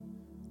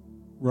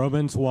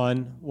Romans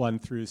 1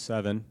 through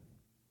 7.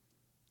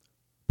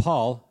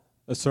 Paul,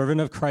 a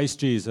servant of Christ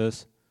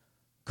Jesus,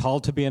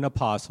 called to be an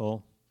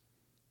apostle,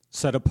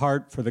 set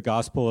apart for the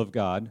gospel of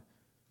God,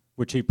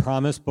 which he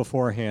promised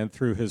beforehand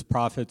through his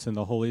prophets in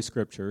the Holy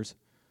Scriptures,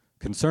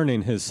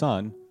 concerning his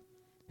Son,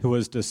 who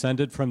was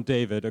descended from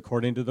David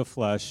according to the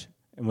flesh,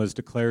 and was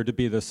declared to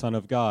be the Son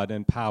of God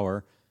in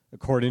power,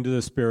 according to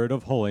the Spirit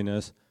of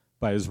holiness,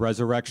 by his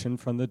resurrection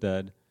from the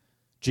dead,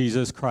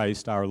 Jesus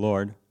Christ our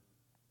Lord,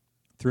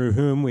 through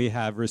whom we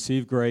have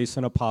received grace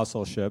and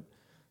apostleship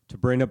to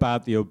bring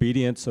about the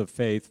obedience of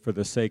faith for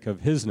the sake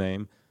of his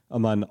name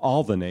among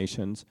all the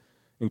nations,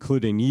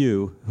 including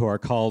you who are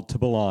called to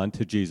belong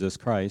to Jesus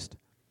Christ.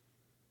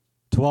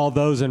 To all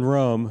those in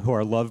Rome who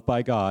are loved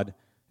by God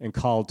and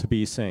called to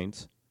be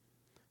saints,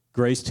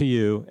 grace to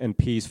you and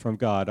peace from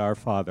God our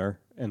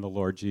Father and the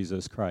Lord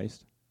Jesus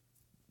Christ.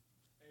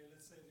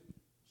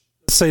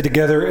 Let's say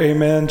together,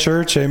 amen,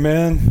 church,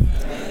 amen.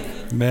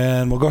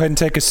 Amen. We'll go ahead and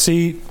take a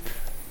seat.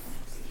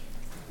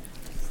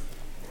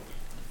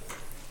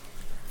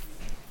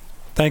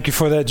 Thank you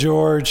for that,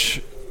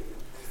 George.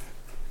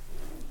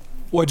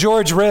 What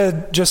George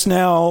read just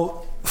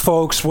now,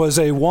 folks, was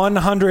a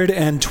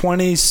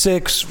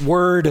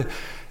 126-word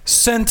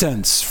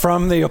sentence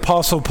from the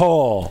Apostle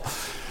Paul.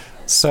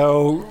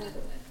 So,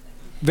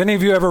 have any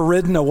of you ever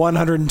written a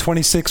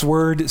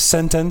 126-word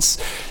sentence?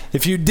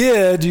 If you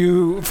did,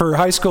 for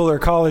high school or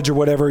college or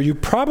whatever, you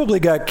probably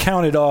got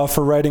counted off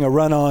for writing a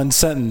run-on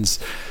sentence.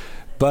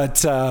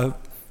 But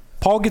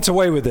Paul gets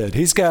away with it.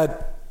 He's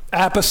got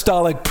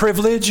apostolic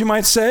privilege, you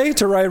might say,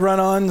 to write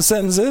run-on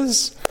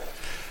sentences.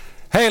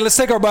 Hey, let's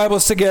take our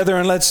Bibles together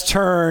and let's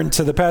turn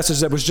to the passage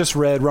that was just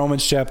read,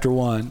 Romans chapter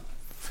 1.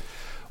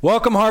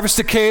 Welcome, Harvest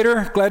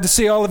Decatur. Glad to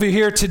see all of you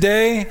here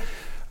today.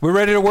 We're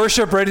ready to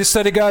worship, ready to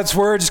study God's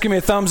Word. Just give me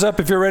a thumbs up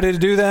if you're ready to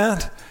do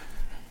that.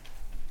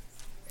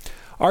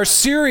 Our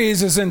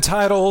series is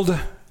entitled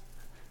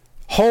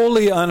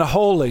Holy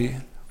Unholy.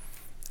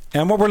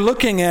 And what we're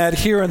looking at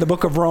here in the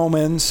book of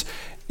Romans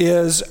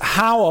is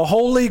how a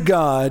holy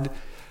God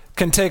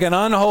can take an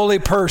unholy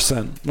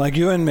person like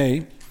you and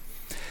me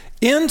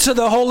into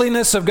the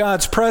holiness of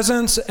God's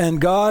presence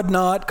and God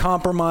not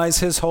compromise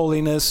his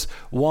holiness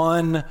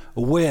one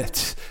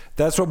whit.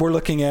 That's what we're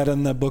looking at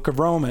in the book of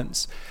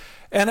Romans.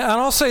 And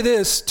I'll say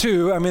this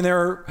too, I mean,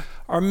 there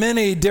are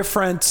many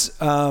different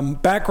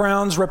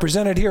backgrounds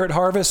represented here at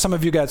Harvest. Some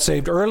of you got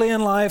saved early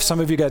in life, some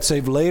of you got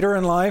saved later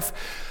in life.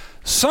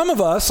 Some of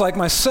us, like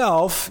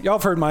myself, y'all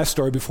have heard my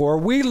story before,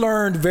 we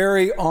learned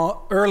very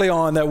early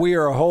on that we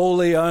are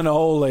wholly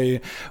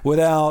unholy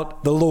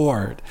without the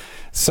Lord.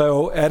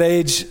 So at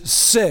age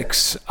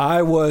 6,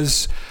 I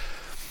was,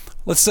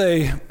 let's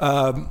say,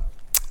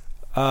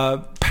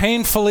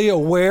 painfully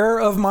aware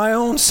of my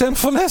own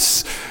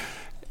sinfulness.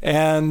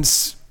 And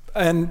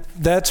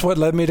that's what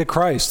led me to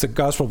Christ. The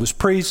gospel was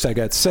preached. I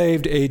got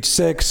saved, age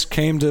 6,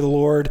 came to the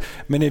Lord.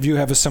 Many of you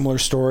have a similar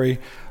story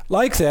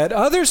like that.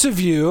 Others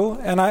of you,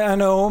 and I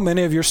know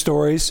many of your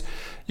stories,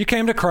 you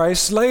came to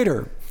Christ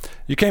later.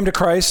 You came to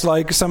Christ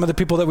like some of the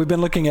people that we've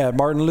been looking at,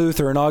 Martin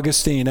Luther and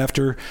Augustine,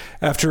 after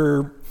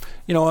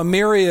a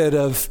myriad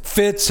of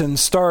fits and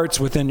starts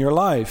within your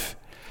life.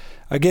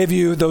 I gave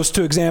you those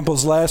two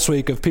examples last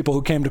week of people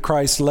who came to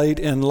Christ late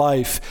in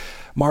life,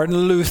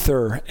 Martin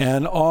Luther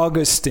and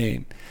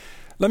Augustine.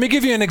 Let me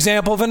give you an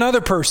example of another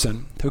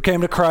person who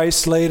came to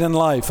Christ late in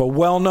life, a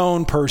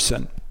well-known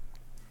person.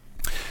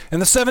 In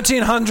the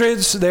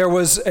 1700s, there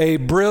was a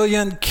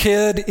brilliant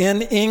kid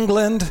in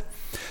England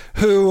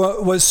who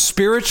was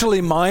spiritually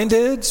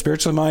minded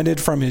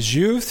from his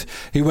youth.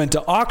 He went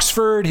to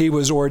Oxford. He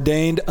was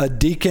ordained a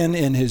deacon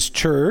in his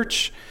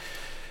church.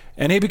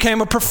 And he became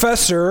a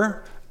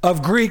professor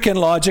of Greek and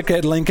logic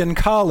at Lincoln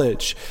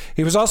College.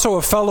 He was also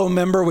a fellow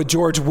member with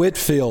George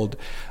Whitefield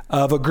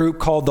of a group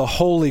called the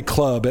Holy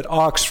Club at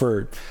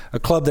Oxford, a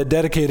club that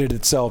dedicated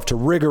itself to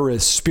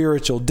rigorous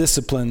spiritual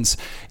disciplines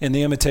in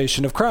the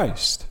imitation of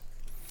Christ.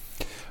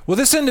 Well,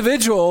 this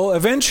individual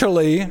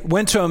eventually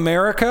went to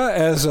America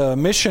as a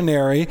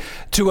missionary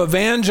to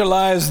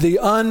evangelize the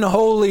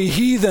unholy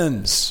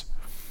heathens.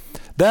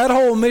 That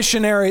whole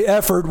missionary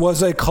effort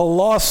was a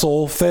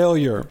colossal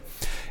failure.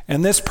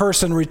 And this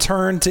person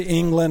returned to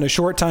England a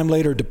short time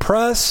later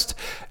depressed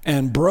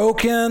and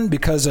broken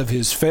because of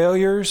his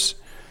failures.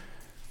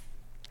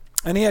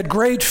 And he had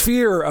great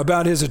fear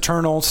about his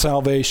eternal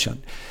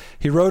salvation.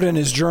 He wrote in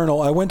his journal,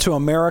 "I went to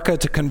America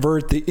to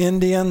convert the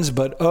Indians,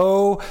 but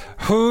oh,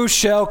 who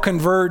shall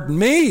convert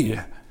me?"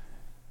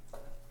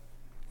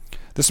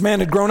 This man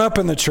had grown up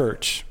in the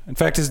church. In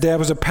fact, his dad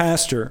was a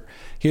pastor.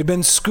 He had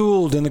been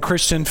schooled in the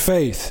Christian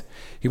faith.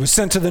 He was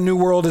sent to the New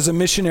World as a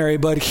missionary,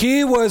 but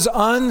he was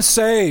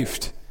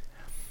unsaved.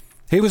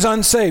 He was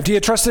unsaved. He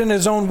had trusted in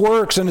his own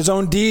works and his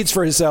own deeds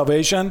for his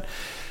salvation,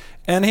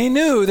 and he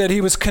knew that he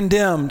was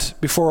condemned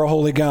before a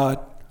holy God.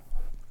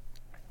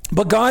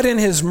 But God, in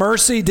his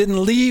mercy,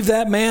 didn't leave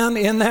that man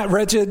in that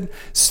wretched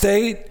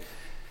state.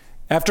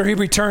 After he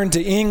returned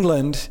to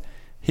England,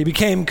 he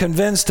became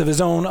convinced of his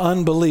own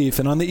unbelief.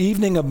 And on the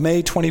evening of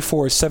May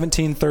 24,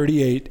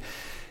 1738,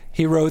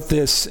 he wrote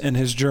this in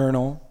his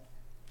journal.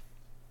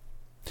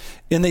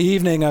 In the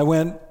evening, I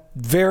went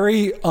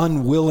very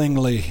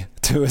unwillingly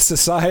to a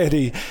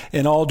society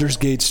in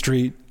Aldersgate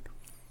Street,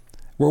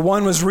 where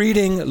one was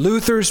reading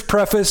Luther's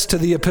preface to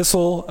the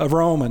Epistle of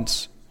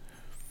Romans.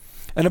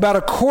 And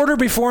about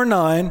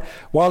 9:15,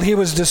 while he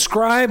was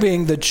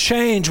describing the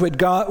change which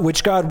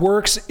God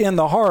works in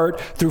the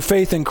heart through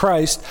faith in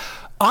Christ,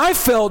 I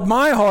felt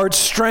my heart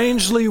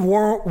strangely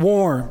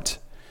warmed.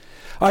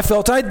 I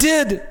felt I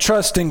did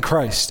trust in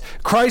Christ,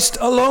 Christ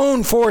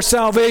alone for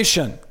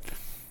salvation.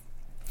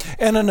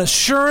 And an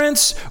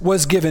assurance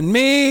was given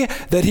me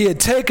that he had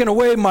taken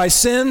away my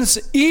sins,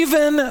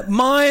 even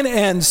mine,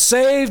 and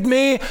saved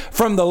me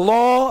from the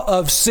law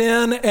of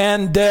sin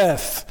and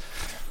death.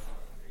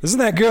 Isn't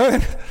that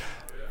good?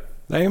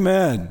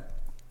 Amen.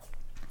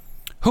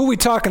 Who are we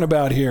talking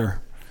about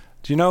here?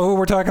 Do you know who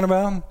we're talking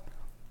about?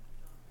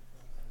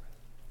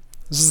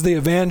 This is the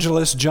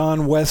evangelist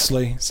John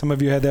Wesley. Some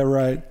of you had that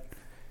right.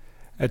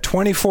 At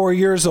 24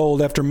 years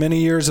old, after many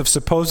years of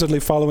supposedly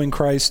following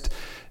Christ,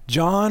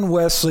 John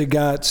Wesley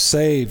got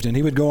saved, and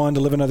he would go on to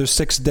live another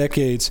 6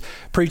 decades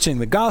preaching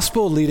the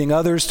gospel, leading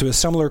others to a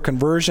similar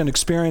conversion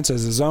experience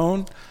as his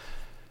own.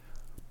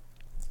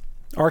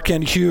 R.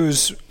 Kent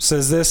Hughes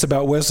says this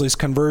about Wesley's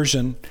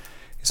conversion.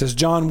 He says,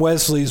 John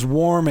Wesley's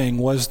warming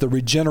was the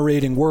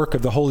regenerating work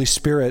of the Holy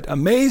Spirit.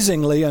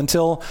 Amazingly,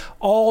 until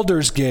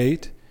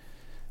Aldersgate,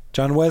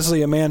 John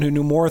Wesley, a man who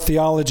knew more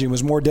theology and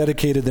was more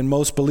dedicated than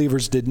most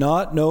believers, did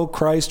not know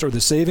Christ or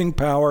the saving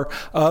power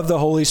of the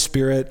Holy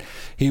Spirit.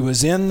 He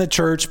was in the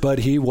church, but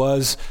he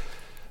was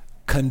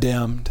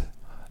condemned.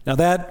 Now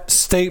that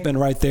statement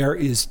right there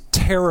is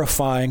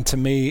terrifying to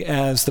me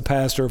as the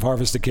pastor of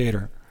Harvest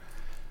Decatur.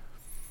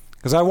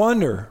 Because I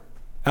wonder,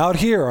 out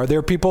here, are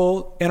there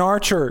people in our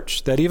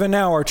church that even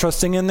now are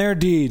trusting in their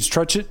deeds,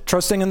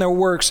 trusting in their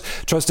works,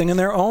 trusting in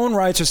their own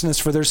righteousness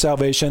for their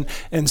salvation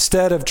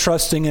instead of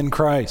trusting in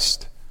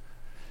Christ?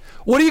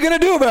 What are you going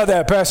to do about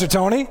that, Pastor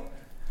Tony?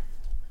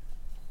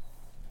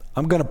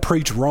 I'm going to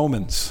preach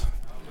Romans.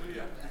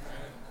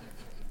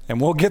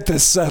 And we'll get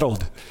this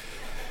settled.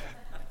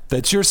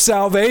 That your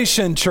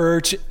salvation,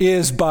 church,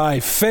 is by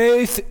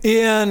faith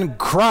in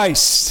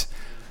Christ,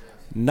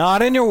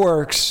 not in your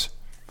works.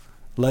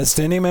 Lest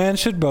any man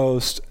should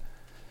boast,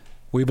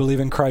 we believe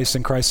in Christ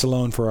and Christ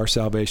alone for our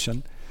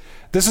salvation.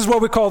 This is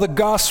what we call the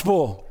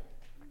gospel.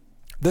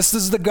 This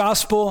is the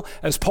gospel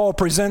as Paul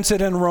presents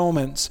it in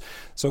Romans.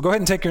 So go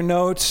ahead and take your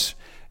notes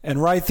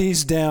and write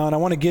these down. I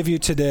want to give you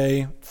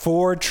today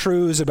 4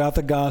 truths about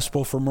the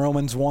gospel from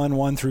Romans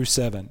 1 through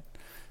 7.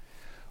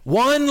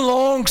 One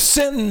long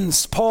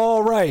sentence,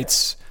 Paul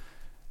writes,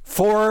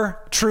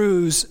 4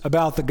 truths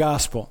about the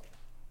gospel.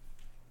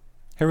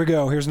 Here we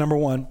go. Here's number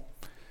 1.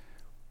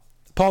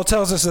 Paul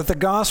tells us that the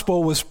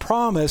gospel was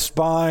promised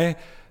by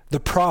the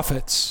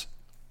prophets.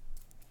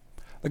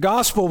 The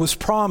gospel was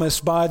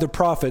promised by the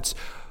prophets.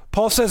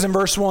 Paul says in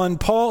verse 1,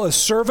 Paul, a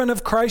servant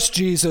of Christ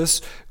Jesus,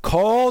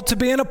 called to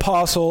be an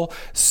apostle,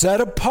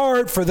 set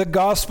apart for the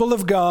gospel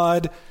of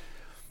God.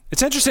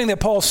 It's interesting that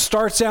Paul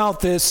starts out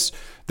this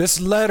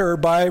letter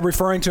by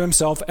referring to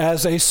himself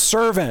as a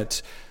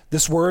servant.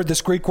 This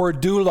Greek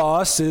word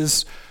doulos,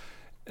 is,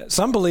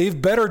 some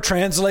believe, better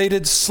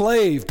translated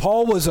slave.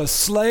 Paul was a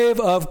slave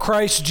of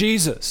Christ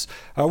Jesus.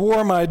 I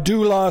wore my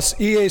doulos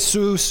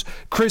Iesus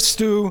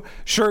Christou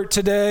shirt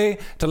today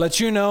to let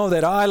you know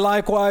that I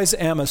likewise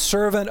am a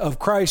servant of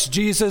Christ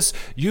Jesus.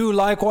 You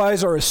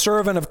likewise are a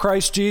servant of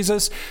Christ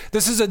Jesus.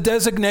 This is a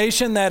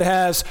designation that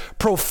has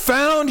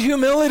profound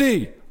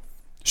humility.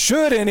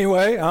 Should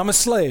anyway. I'm a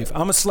slave.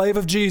 I'm a slave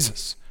of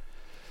Jesus.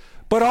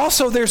 But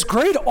also there's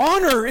great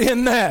honor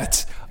in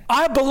that.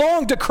 I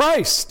belong to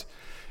Christ.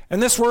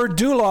 And this word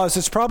doulos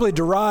is probably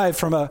derived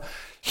from a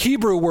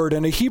Hebrew word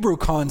and a Hebrew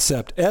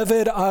concept.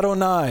 Eved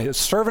Adonai, a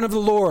servant of the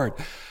Lord.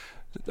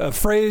 A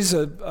phrase,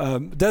 a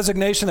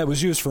designation that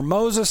was used for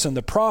Moses and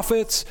the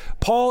prophets.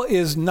 Paul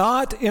is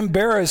not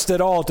embarrassed at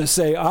all to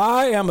say,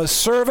 I am a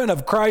servant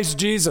of Christ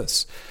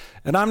Jesus.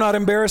 And I'm not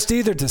embarrassed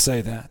either to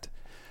say that.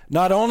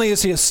 Not only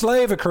is he a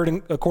slave,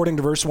 according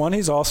to verse 1,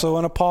 he's also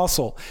an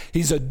apostle.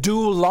 He's a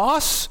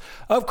doulos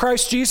of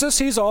Christ Jesus.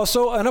 He's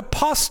also an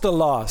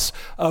apostolos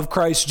of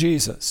Christ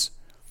Jesus.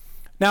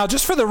 Now,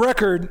 just for the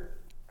record,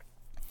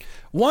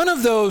 one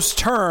of those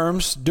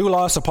terms,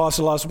 doulos,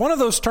 apostolos, one of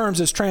those terms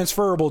is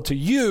transferable to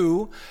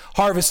you,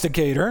 Harvest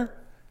Decatur.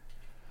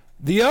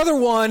 The other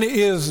one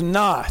is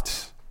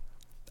not.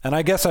 And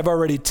I guess I've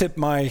already tipped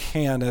my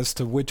hand as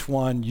to which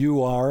one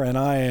you are and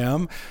I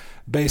am,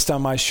 based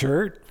on my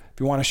shirt. If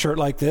you want a shirt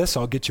like this,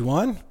 I'll get you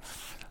one.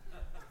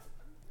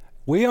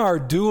 We are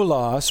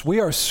doulos.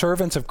 We are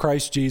servants of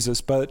Christ Jesus.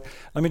 But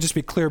let me just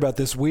be clear about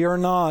this. We are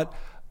not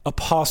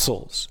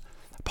apostles.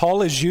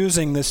 Paul is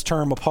using this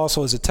term,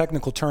 apostle, as a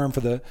technical term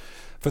for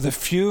the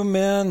few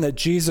men that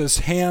Jesus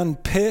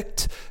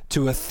handpicked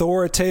to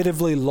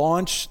authoritatively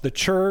launch the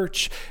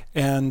church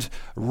and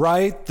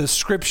write the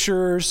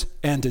scriptures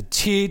and to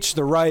teach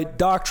the right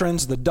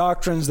doctrines, the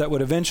doctrines that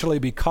would eventually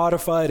be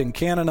codified and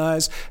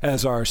canonized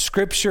as our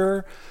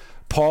scripture.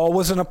 Paul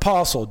was an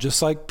apostle,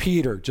 just like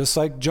Peter, just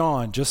like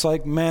John, just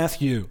like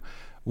Matthew.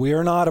 We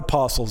are not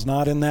apostles,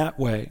 not in that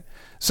way.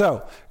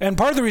 So, and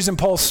part of the reason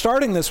Paul's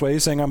starting this way,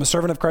 he's saying, I'm a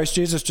servant of Christ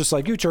Jesus, just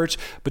like you, church.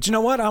 But you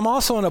know what? I'm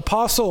also an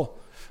apostle.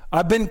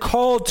 I've been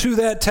called to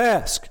that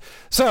task.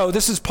 So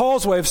this is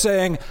Paul's way of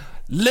saying,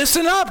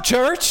 listen up,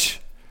 church.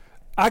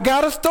 I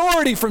got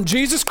authority from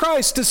Jesus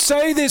Christ to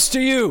say this to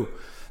you.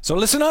 So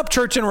listen up,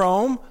 church in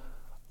Rome.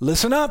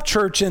 Listen up,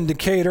 church in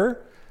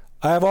Decatur.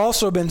 I have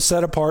also been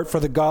set apart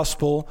for the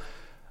gospel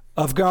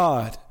of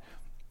God.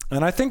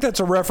 And I think that's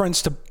a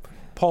reference to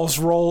Paul's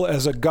role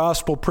as a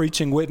gospel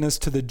preaching witness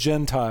to the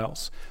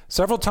Gentiles.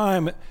 Several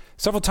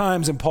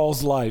times in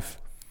Paul's life,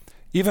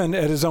 even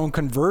at his own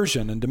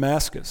conversion in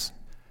Damascus,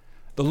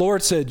 the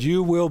Lord said,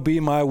 you will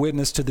be my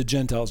witness to the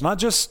Gentiles. Not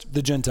just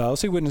the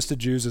Gentiles, he witnessed to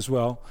Jews as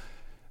well.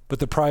 But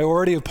the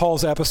priority of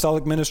Paul's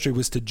apostolic ministry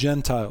was to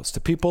Gentiles, to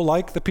people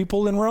like the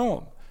people in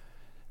Rome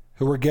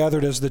who were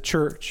gathered as the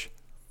church.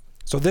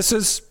 So this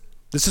is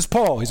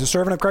Paul. He's a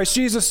servant of Christ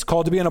Jesus,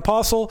 called to be an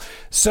apostle,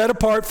 set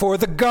apart for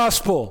the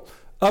gospel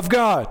of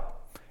God.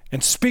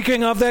 And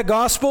speaking of that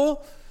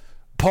gospel,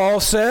 Paul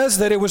says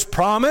that it was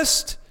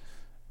promised,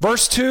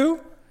 verse 2,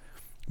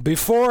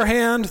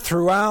 beforehand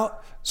through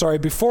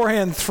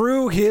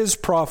his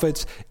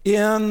prophets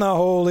in the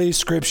Holy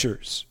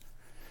Scriptures.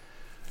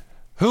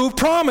 Who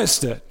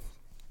promised it?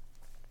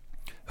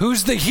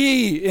 Who's the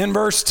he in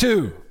verse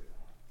 2?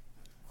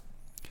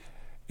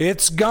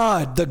 It's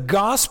God, the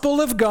gospel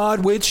of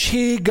God, which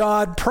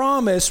God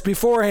promised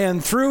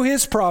beforehand through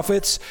his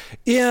prophets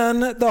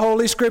in the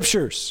Holy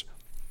Scriptures.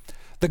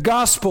 The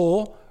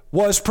gospel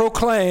was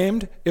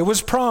proclaimed, it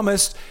was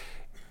promised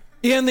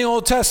in the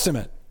Old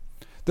Testament.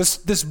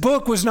 This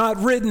book was not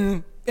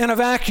written in a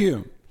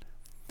vacuum.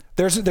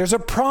 There's a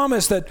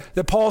promise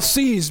that Paul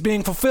sees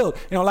being fulfilled.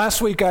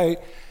 Last week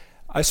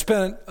I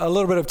spent a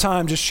little bit of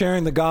time just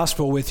sharing the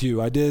gospel with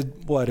you. I did,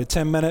 a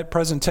 10-minute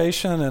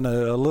presentation and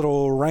a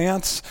little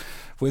rant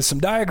with some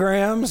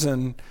diagrams.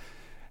 And,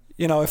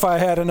 if I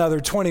had another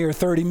 20 or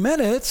 30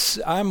 minutes,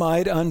 I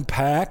might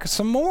unpack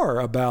some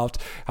more about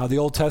how the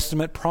Old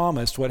Testament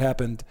promised what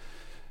happened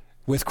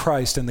with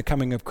Christ and the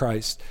coming of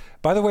Christ.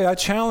 By the way, I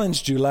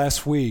challenged you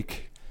last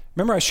week.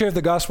 Remember I shared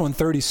the gospel in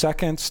 30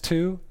 seconds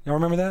too? Y'all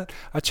remember that?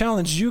 I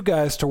challenged you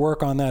guys to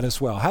work on that as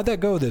well. How'd that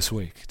go this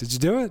week? Did you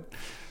do it?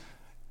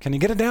 Can you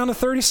get it down to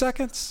 30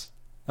 seconds?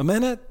 A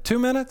minute? 2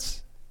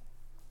 minutes?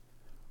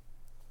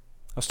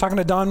 I was talking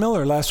to Don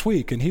Miller last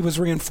week, and he was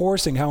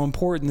reinforcing how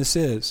important this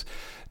is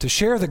to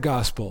share the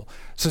gospel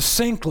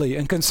succinctly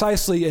and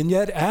concisely and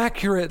yet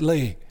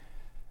accurately.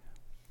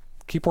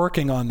 Keep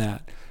working on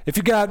that. If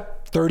you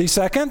got 30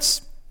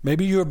 seconds,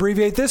 maybe you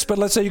abbreviate this, but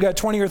let's say you got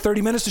 20 or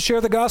 30 minutes to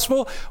share the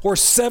gospel, or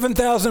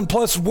 7,000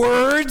 plus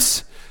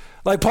words,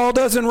 like Paul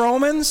does in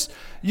Romans,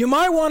 you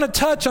might want to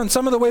touch on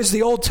some of the ways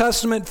the Old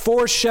Testament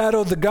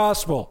foreshadowed the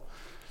gospel.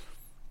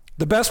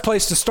 The best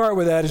place to start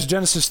with that is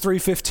Genesis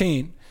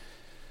 3:15.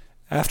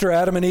 After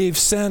Adam and Eve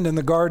sinned in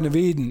the Garden of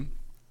Eden,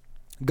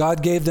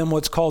 God gave them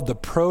what's called the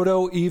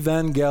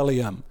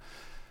proto-evangelium.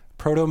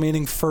 Proto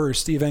meaning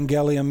first,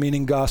 evangelium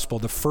meaning gospel,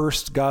 the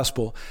first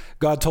gospel.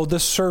 God told the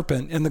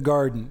serpent in the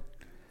garden,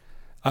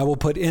 I will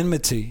put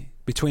enmity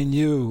between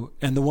you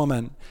and the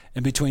woman,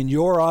 and between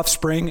your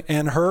offspring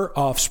and her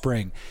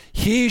offspring.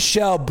 He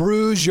shall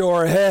bruise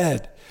your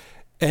head,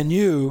 and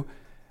you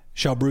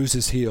shall bruise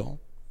his heel.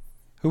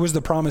 Who was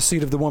the promised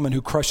seed of the woman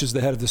who crushes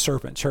the head of the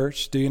serpent?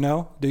 Church, do you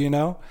know? Do you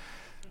know?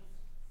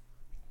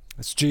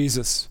 It's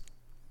Jesus.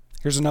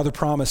 Here's another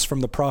promise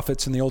from the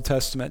prophets in the Old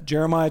Testament.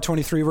 Jeremiah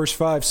 23 verse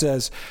 5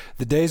 says,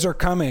 the days are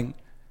coming,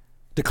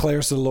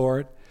 declares the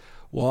Lord,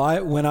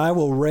 when I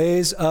will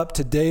raise up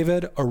to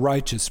David a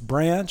righteous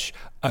branch,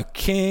 a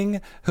king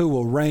who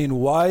will reign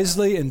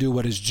wisely and do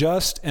what is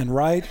just and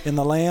right in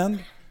the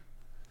land.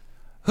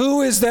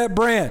 Who is that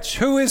branch?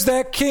 Who is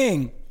that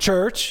king,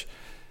 church?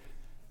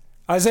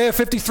 Isaiah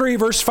 53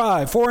 verse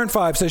 4 and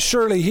 5 says,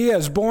 surely he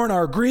has borne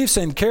our griefs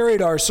and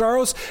carried our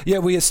sorrows,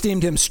 yet we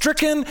esteemed him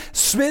stricken,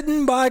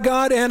 smitten by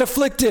God, and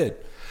afflicted.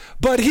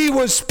 But he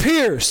was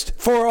pierced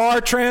for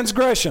our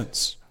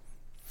transgressions.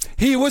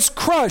 He was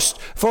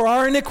crushed for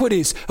our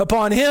iniquities.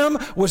 Upon him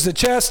was the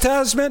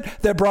chastisement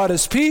that brought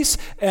us peace,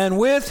 and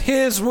with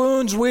his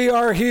wounds we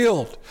are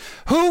healed.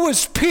 Who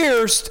was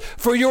pierced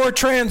for your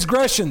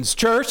transgressions,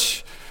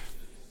 church?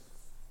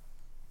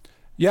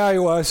 Yeah, he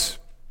was.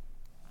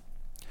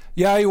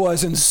 Yeah, he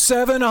was. And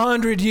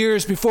 700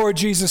 years before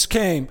Jesus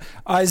came,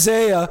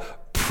 Isaiah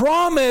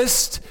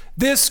promised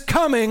this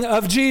coming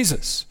of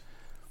Jesus.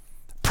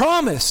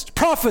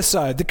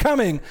 Prophesied the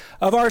coming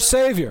of our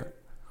Savior.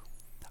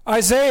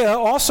 Isaiah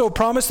also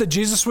promised that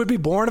Jesus would be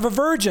born of a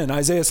virgin,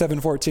 Isaiah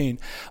 7:14.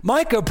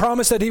 Micah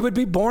promised that he would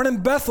be born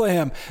in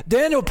Bethlehem.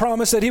 Daniel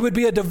promised that he would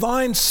be a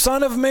divine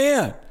son of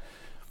man.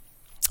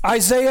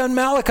 Isaiah and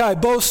Malachi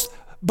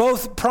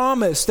both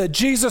promised that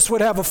Jesus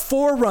would have a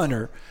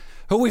forerunner,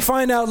 who we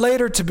find out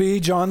later to be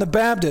John the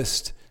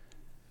Baptist.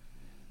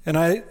 And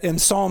in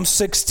Psalm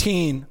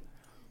 16,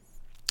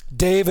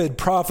 David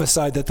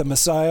prophesied that the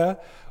Messiah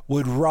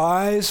would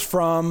rise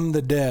from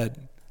the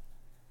dead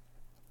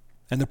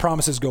And the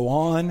promises go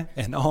on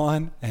and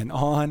on and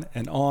on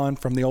and on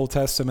from the Old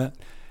Testament.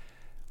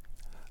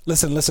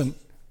 Listen.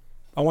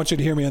 I want you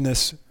to hear me on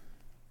this.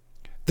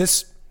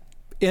 This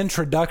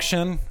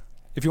introduction,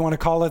 if you want to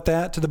call it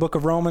that, to the book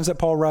of Romans that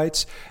Paul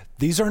writes,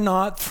 these are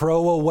not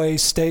throwaway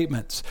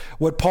statements.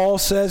 What Paul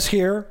says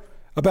here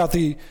about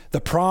the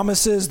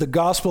promises, the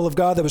gospel of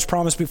God that was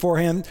promised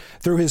beforehand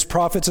through his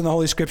prophets in the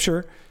Holy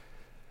Scripture,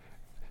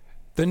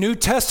 the New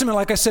Testament,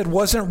 like I said,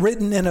 wasn't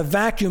written in a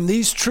vacuum.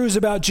 These truths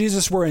about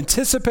Jesus were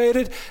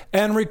anticipated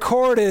and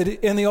recorded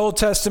in the Old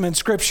Testament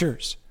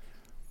Scriptures.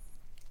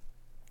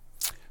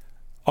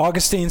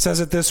 Augustine says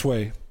it this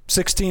way,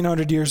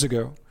 1,600 years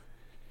ago.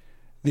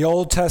 The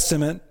Old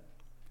Testament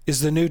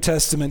is the New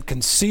Testament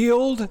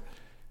concealed.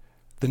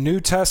 The New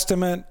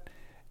Testament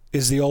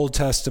is the Old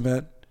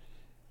Testament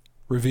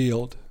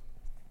revealed.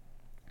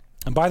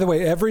 And by the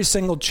way, every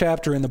single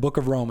chapter in the book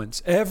of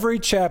Romans, every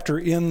chapter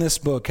in this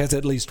book has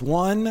at least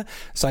one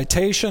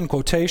citation,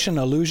 quotation,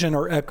 allusion,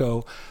 or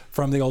echo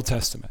from the Old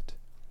Testament.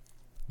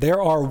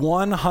 There are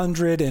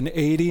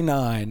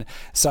 189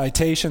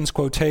 citations,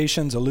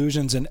 quotations,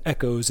 allusions, and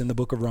echoes in the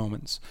book of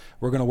Romans.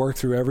 We're going to work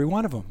through every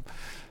one of them.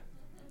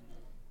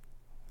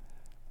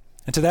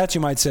 And to that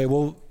you might say,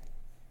 well,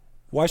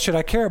 why should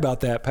I care about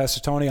that, Pastor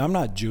Tony? I'm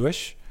not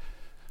Jewish.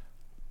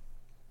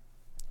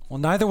 Well,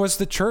 neither was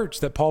the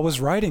church that Paul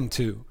was writing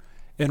to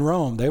in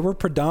Rome. They were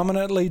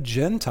predominantly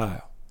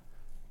Gentile,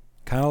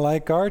 kind of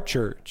like our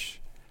church.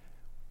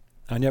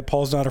 And yet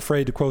Paul's not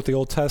afraid to quote the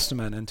Old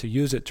Testament and to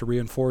use it to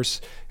reinforce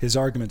his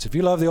arguments. If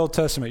you love the Old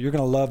Testament, you're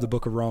going to love the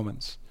book of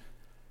Romans.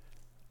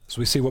 So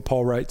we see what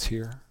Paul writes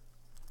here.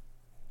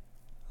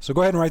 So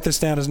go ahead and write this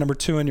down as number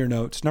 2 in your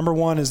notes. Number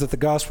 1 is that the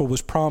gospel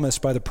was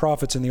promised by the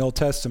prophets in the Old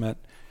Testament.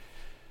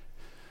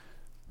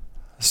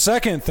 The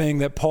second thing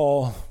that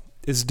Paul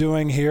is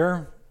doing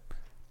here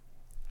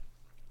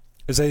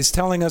is that he's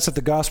telling us that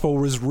the gospel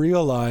was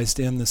realized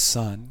in the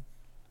Son.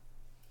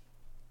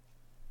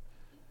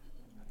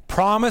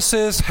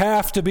 Promises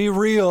have to be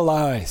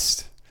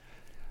realized.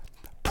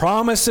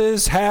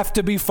 Promises have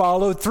to be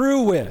followed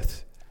through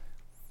with.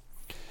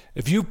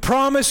 If you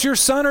promise your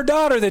son or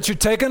daughter that you're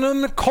taking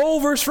them to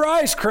Culver's for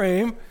ice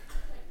cream,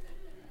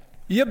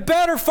 you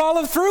better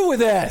follow through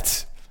with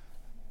that.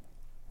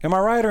 Am I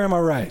right or am I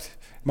right?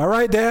 Am I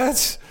right,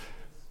 dads?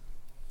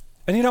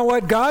 And you know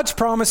what? God's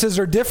promises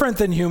are different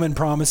than human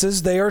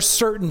promises. They are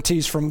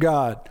certainties from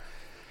God.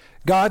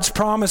 God's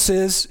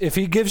promises, if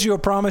he gives you a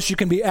promise, you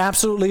can be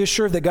absolutely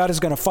assured that God is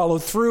going to follow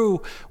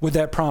through with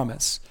that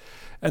promise.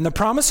 And the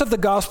promise of the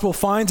gospel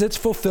finds its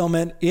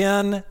fulfillment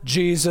in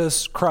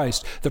Jesus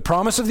Christ. The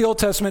promise of the Old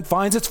Testament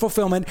finds its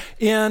fulfillment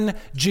in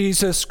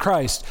Jesus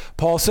Christ.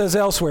 Paul says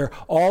elsewhere,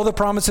 all the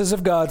promises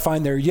of God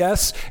find their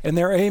yes and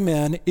their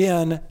amen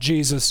in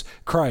Jesus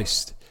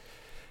Christ.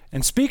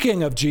 And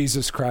speaking of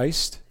Jesus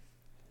Christ,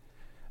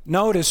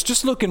 notice,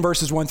 just look in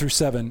verses 1 through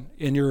 7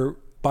 in your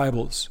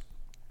Bibles.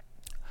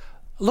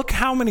 Look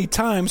how many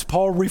times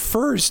Paul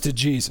refers to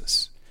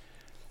Jesus.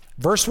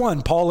 Verse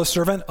 1, Paul, a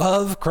servant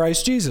of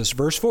Christ Jesus.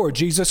 Verse 4,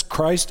 Jesus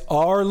Christ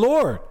our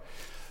Lord.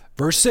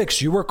 Verse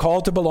 6, you were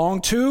called to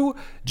belong to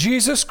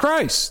Jesus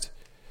Christ.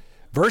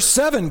 Verse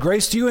 7,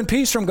 grace to you and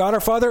peace from God our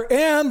Father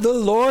and the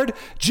Lord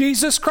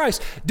Jesus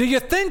Christ. Do you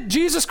think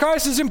Jesus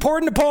Christ is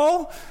important to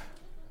Paul?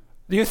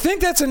 Do you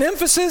think that's an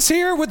emphasis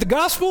here with the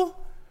gospel?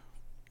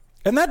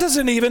 And that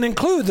doesn't even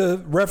include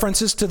the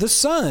references to the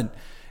Son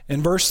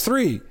in verse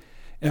 3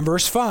 and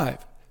verse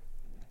 5.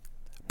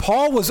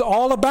 Paul was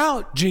all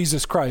about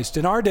Jesus Christ.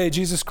 In our day,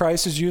 Jesus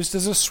Christ is used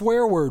as a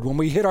swear word when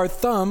we hit our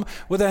thumb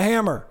with a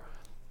hammer.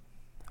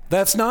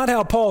 That's not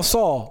how Paul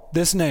saw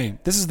this name.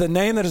 This is the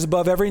name that is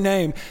above every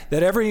name,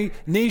 that every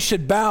knee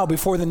should bow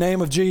before the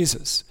name of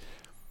Jesus.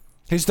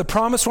 He's the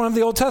promised one of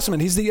the Old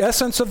Testament. He's the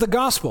essence of the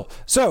gospel.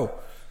 So,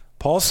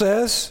 Paul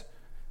says,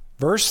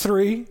 verse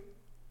 3,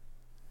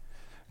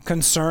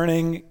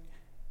 concerning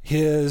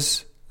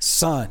his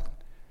Son.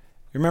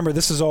 Remember,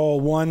 this is all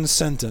one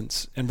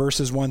sentence in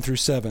verses 1 through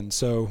 7.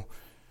 So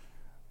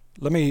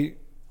let me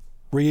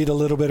read a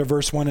little bit of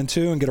verse 1 and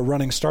 2 and get a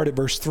running start at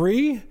verse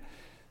 3.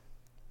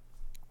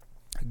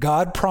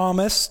 God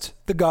promised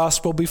the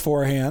gospel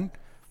beforehand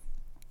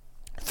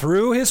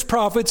through his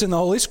prophets in the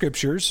Holy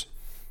Scriptures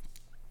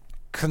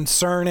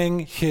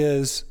concerning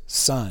his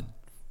Son.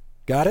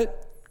 Got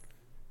it?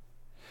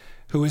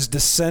 Who is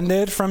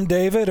descended from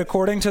David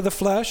according to the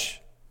flesh,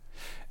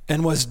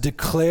 and was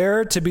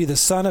declared to be the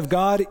Son of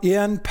God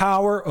in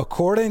power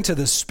according to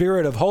the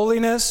Spirit of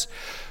holiness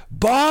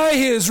by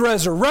his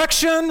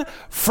resurrection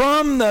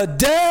from the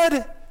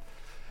dead,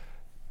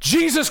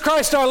 Jesus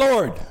Christ our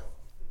Lord.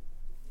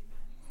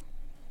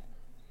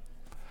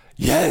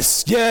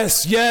 Yes,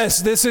 yes,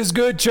 yes, this is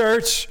good,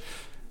 church.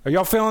 Are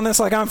y'all feeling this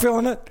like I'm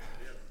feeling it?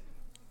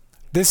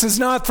 This is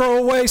not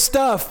throwaway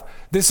stuff.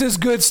 This is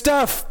good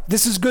stuff.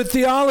 This is good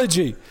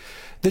theology.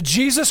 The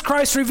Jesus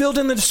Christ revealed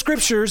in the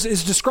Scriptures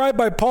is described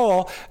by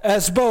Paul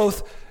as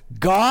both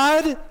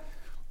God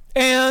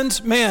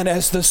and man,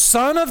 as the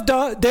Son of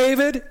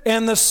David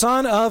and the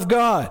Son of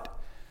God.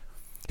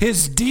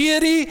 His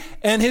deity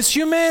and his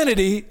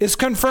humanity is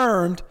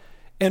confirmed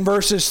in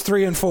verses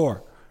 3 and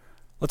 4.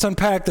 Let's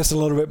unpack this a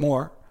little bit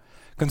more.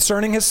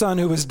 Concerning his son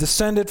who was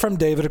descended from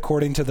David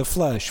according to the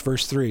flesh,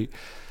 verse 3.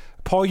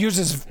 Paul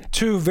uses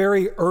two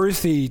very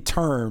earthy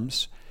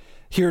terms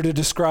here to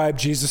describe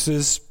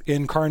Jesus'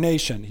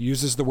 incarnation. He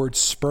uses the word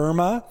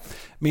sperma,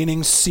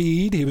 meaning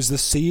seed. He was the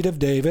seed of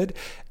David,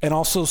 and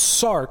also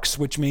sarx,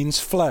 which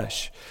means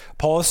flesh.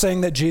 Paul is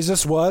saying that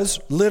Jesus was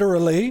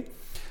literally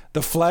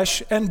the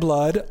flesh and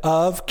blood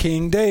of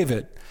King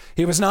David.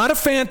 He was not a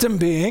phantom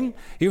being.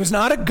 He was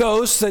not a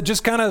ghost that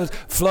just kind of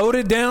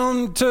floated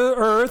down to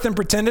earth and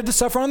pretended to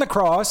suffer on the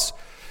cross.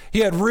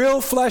 He had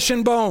real flesh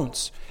and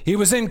bones. He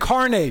was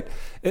incarnate.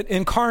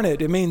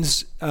 Incarnate, it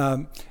means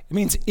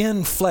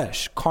in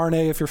flesh. Carne,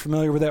 if you're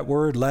familiar with that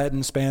word,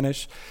 Latin,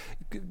 Spanish.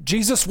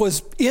 Jesus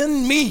was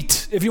in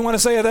meat, if you want to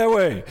say it that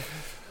way.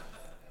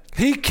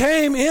 He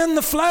came in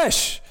the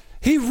flesh.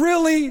 He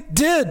really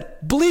did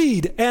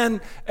bleed and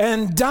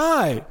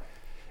die.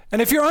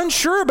 And if you're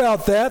unsure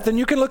about that, then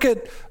you can look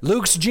at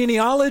Luke's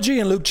genealogy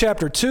in Luke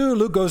chapter 2.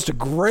 Luke goes to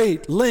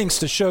great lengths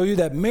to show you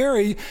that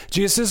Mary,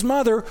 Jesus'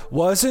 mother,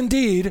 was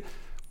indeed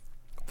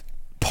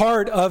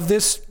part of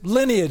this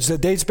lineage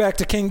that dates back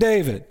to King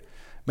David.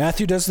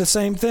 Matthew does the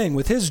same thing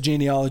with his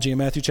genealogy in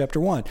Matthew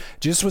chapter 1.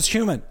 Jesus was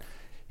human.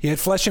 He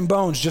had flesh and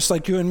bones just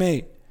like you and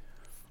me.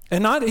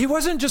 And he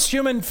wasn't just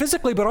human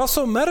physically, but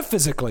also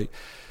metaphysically.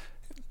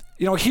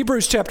 You know,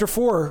 Hebrews chapter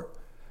 4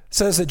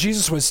 says that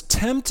Jesus was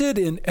tempted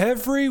in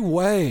every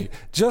way,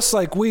 just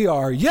like we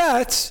are,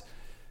 yet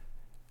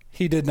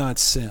he did not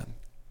sin.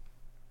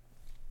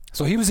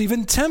 So he was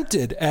even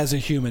tempted as a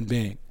human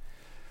being.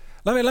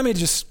 Let me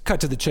just cut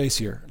to the chase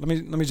here. Let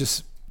me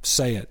just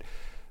say it.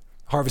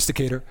 Harvest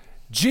Decatur.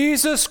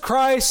 Jesus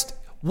Christ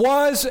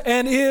was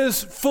and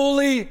is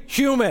fully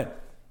human.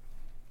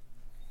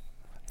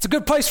 It's a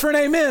good place for an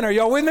amen. Are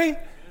y'all with me?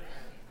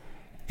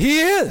 He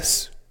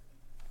is.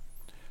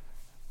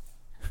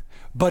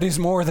 But he's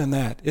more than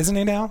that, isn't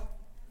he now?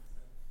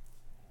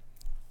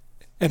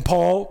 And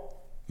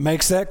Paul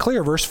makes that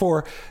clear. Verse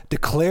 4,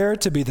 declared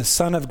to be the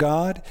Son of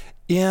God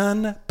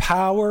in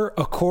power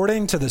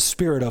according to the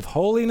Spirit of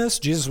holiness.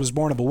 Jesus was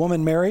born of a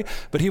woman, Mary,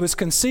 but he was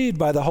conceived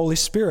by the Holy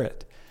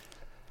Spirit.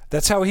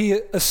 That's how he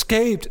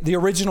escaped the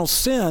original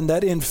sin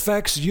that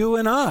infects you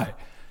and I.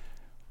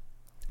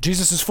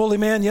 Jesus is fully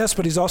man, yes,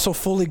 but he's also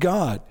fully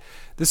God.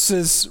 This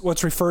is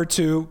what's referred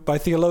to by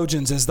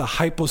theologians as the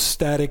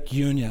hypostatic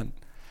union.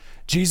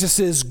 Jesus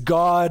is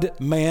God-man-ness.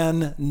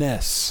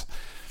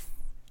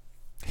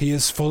 He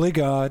is fully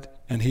God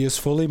and he is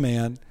fully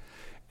man.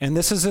 And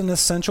this is an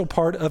essential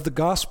part of the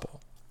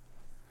gospel.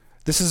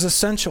 This is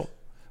essential.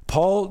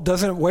 Paul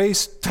doesn't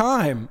waste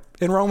time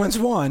in Romans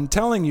 1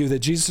 telling you that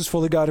Jesus is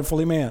fully God and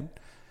fully man.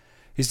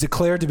 He's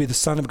declared to be the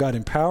Son of God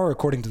in power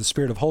according to the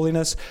Spirit of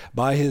holiness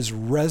by his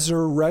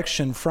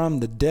resurrection from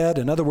the dead.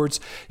 In other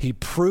words, he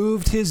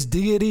proved his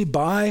deity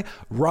by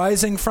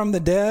rising from the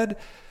dead.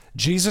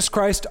 Jesus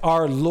Christ,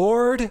 our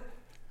Lord.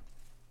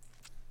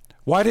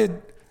 Why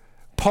did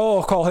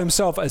Paul call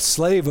himself a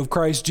slave of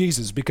Christ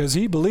Jesus? Because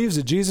he believes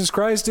that Jesus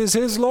Christ is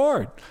his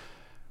Lord.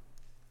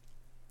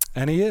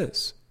 And he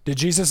is. Did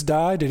Jesus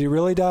die? Did he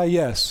really die?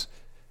 Yes.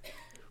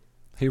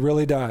 He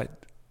really died.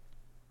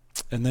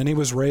 And then he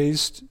was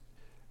raised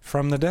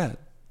from the dead.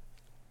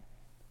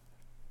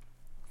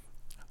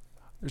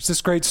 There's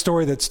this great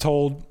story that's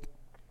told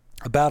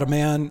about a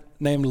man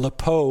named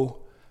Lepaut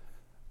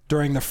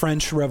during the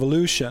French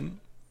Revolution.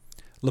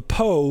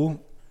 Lepaut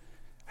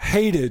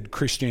hated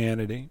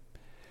Christianity,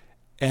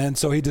 and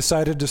so he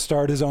decided to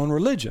start his own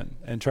religion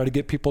and try to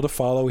get people to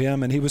follow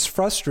him, and he was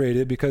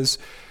frustrated because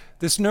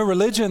this new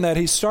religion that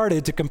he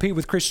started to compete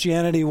with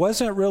Christianity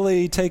wasn't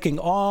really taking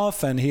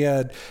off, and he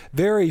had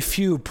very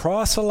few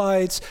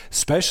proselytes,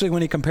 especially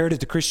when he compared it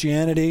to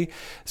Christianity.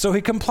 So he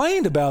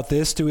complained about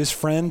this to his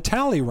friend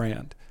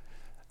Talleyrand.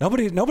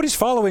 Nobody's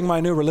following my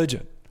new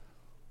religion.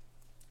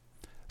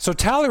 So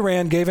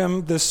Talleyrand gave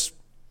him this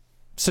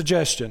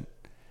suggestion.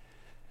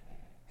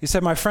 He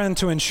said, my friend,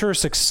 to ensure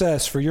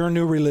success for your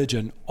new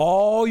religion,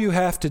 all you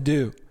have to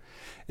do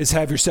is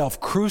have yourself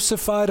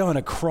crucified on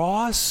a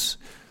cross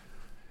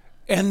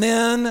and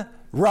then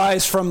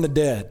rise from the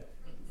dead.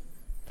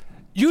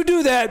 You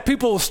do that,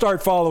 people will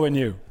start following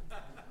you.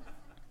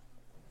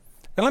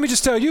 And let me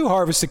just tell you,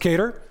 Harvest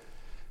Decatur,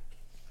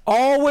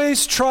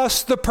 always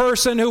trust the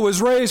person who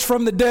was raised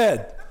from the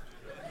dead.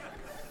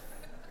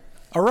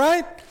 All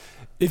right?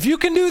 If you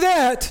can do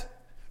that,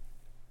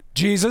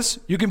 Jesus,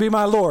 you can be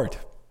my Lord.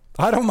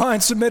 I don't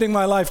mind submitting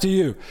my life to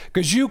you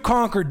because you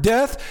conquered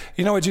death.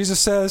 You know what Jesus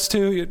says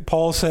too?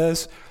 Paul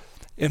says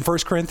in 1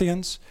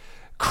 Corinthians,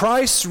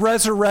 Christ's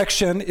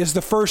resurrection is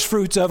the first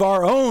fruits of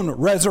our own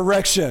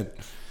resurrection.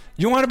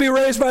 You want to be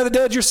raised by the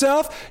dead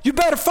yourself? You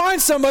better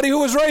find somebody who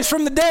was raised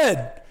from the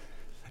dead.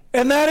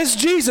 And that is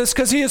Jesus,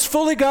 because he is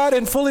fully God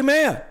and fully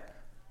man.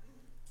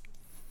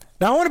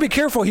 Now I want to be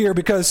careful here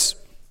because,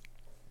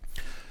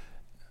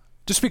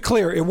 just be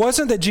clear, it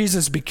wasn't that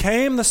Jesus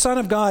became the Son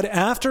of God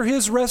after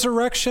his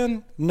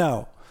resurrection.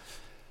 No.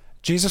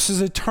 Jesus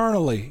is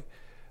eternally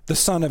the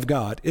Son of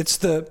God. It's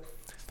the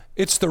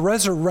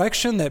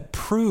resurrection that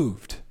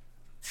proved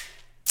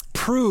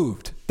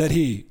that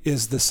he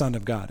is the Son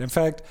of God. In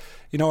fact,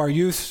 our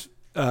youth,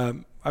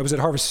 I was at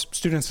Harvest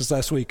Students this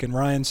last week, and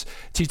Ryan's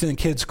teaching the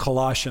kids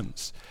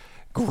Colossians.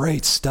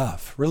 Great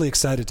stuff. Really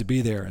excited to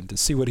be there and to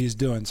see what he's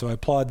doing. So I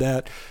applaud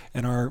that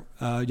and our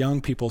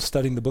young people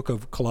studying the book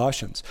of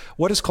Colossians.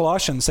 What does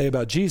Colossians say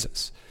about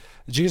Jesus?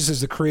 Jesus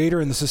is the creator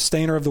and the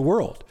sustainer of the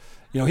world.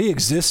 He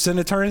exists in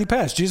eternity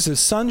past.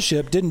 Jesus'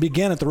 sonship didn't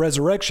begin at the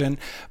resurrection,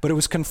 but it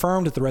was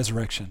confirmed at the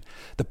resurrection.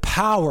 The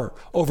power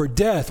over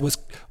death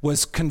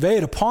was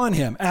conveyed upon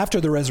him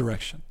after the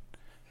resurrection.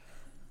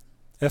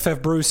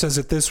 F.F. Bruce says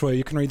it this way.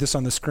 You can read this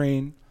on the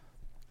screen.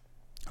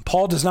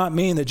 Paul does not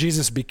mean that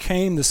Jesus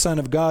became the Son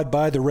of God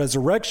by the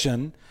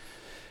resurrection,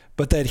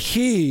 but that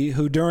he,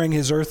 who during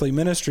his earthly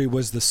ministry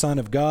was the Son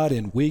of God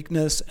in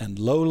weakness and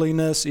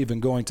lowliness, even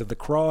going to the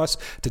cross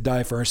to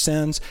die for our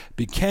sins,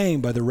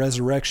 became by the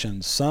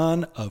resurrection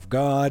Son of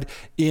God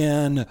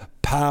in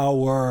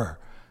power.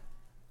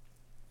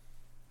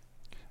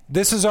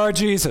 This is our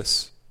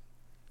Jesus.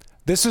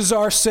 This is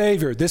our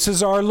Savior. This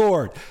is our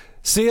Lord.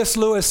 C.S.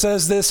 Lewis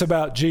says this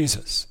about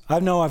Jesus. I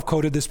know I've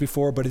quoted this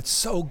before, but it's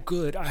so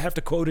good. I have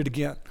to quote it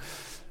again.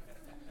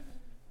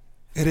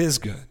 It is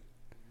good.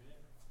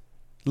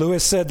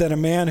 Lewis said that a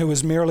man who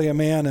was merely a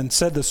man and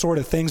said the sort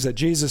of things that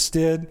Jesus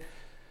did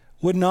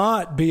would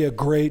not be a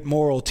great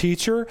moral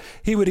teacher.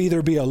 He would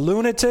either be a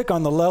lunatic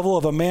on the level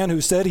of a man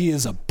who said he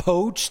is a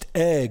poached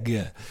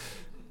egg,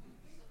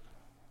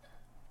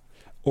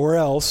 or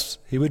else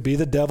he would be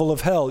the devil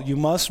of hell. You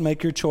must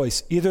make your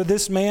choice. Either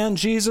this man,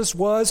 Jesus,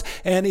 was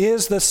and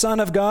is the Son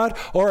of God,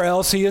 or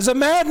else he is a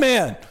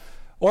madman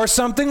or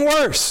something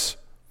worse.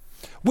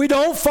 We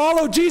don't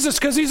follow Jesus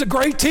because he's a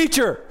great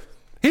teacher.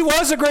 He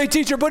was a great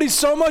teacher, but he's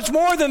so much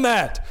more than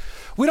that.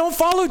 We don't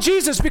follow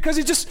Jesus because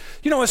he just,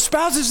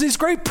 espouses these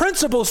great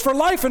principles for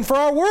life and for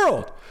our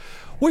world.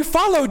 We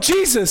follow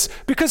Jesus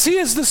because he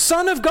is the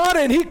Son of God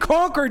and he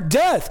conquered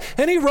death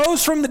and he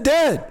rose from the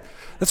dead.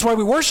 That's why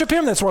we worship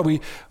him. That's why we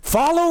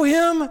follow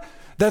him.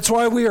 That's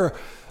why we are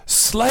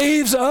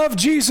slaves of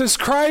Jesus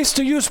Christ,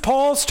 to use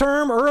Paul's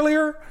term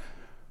earlier.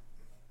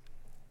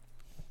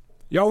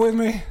 Y'all with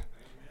me?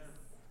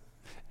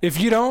 If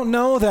you don't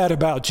know that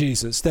about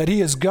Jesus, that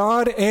he is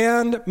God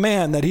and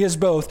man, that he is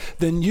both,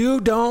 then you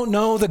don't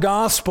know the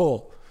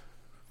gospel.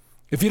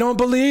 If you don't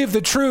believe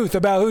the truth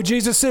about who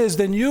Jesus is,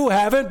 then you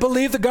haven't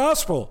believed the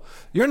gospel.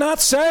 You're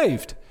not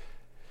saved.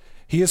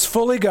 He is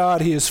fully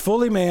God. He is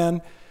fully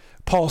man.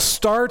 Paul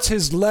starts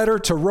his letter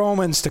to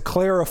Romans to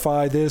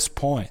clarify this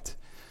point.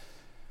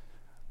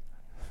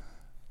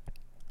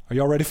 Are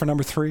y'all ready for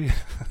number 3?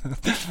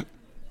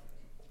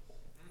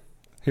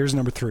 Here's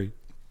number 3.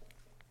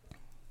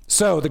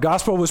 So the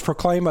gospel was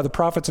proclaimed by the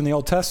prophets in the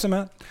Old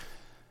Testament.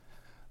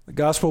 The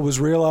gospel was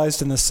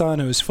realized in the Son,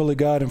 who is fully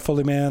God and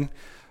fully man.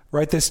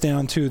 Write this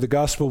down too. The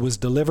gospel was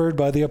delivered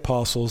by the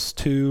apostles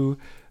to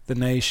the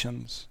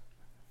nations.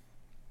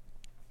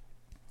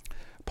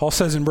 Paul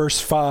says in verse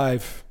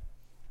 5,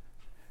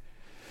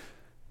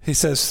 he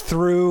says,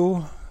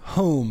 through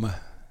whom?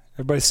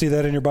 Everybody see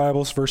that in your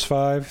Bibles? Verse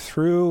 5,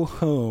 through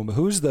whom?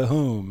 Who's the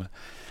whom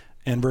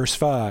in verse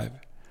 5?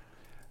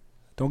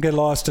 Don't get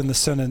lost in the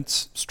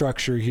sentence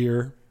structure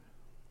here.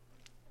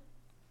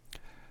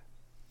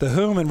 The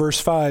whom in verse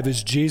 5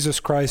 is Jesus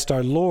Christ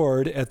our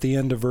Lord at the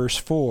end of verse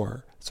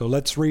 4. So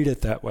let's read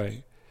it that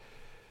way.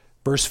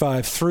 Verse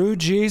 5, through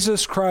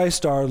Jesus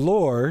Christ our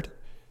Lord,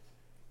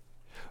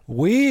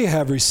 we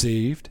have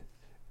received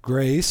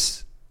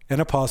grace and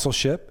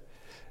apostleship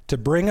to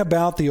bring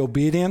about the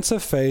obedience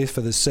of faith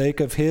for the sake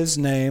of his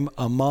name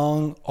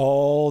among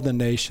all the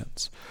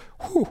nations,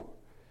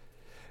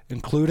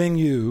 including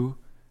you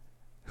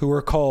who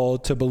are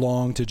called to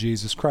belong to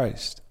Jesus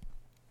Christ.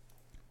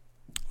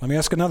 Let me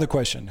ask another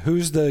question.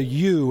 Who's the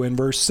you in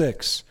verse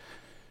 6?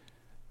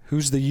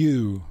 Who's the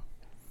you?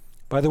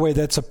 By the way,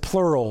 that's a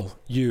plural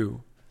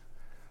you.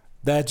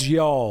 That's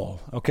y'all,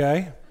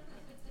 okay?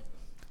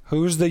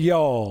 Who's the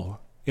y'all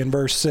in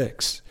verse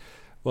 6?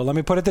 Well, let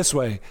me put it this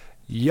way.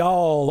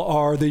 Y'all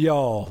are the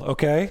y'all,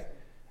 okay?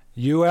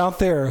 You out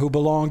there who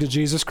belong to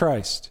Jesus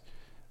Christ.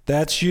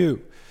 That's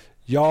you.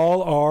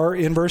 Y'all are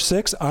in verse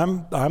 6.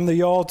 I'm the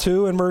y'all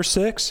too in verse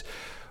 6.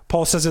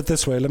 Paul says it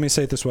this way. Let me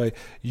say it this way.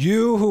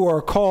 You who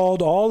are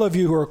called, all of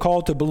you who are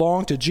called to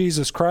belong to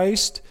Jesus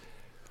Christ,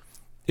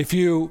 if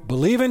you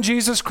believe in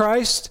Jesus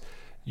Christ,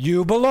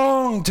 you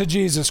belong to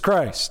Jesus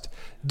Christ.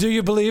 Do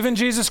you believe in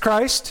Jesus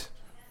Christ?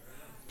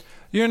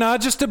 You're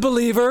not just a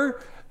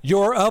believer,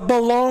 you're a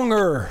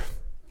belonger.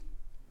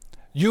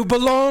 You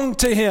belong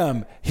to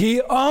him.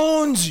 He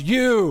owns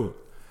you.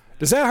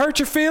 Does that hurt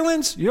your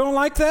feelings? You don't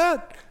like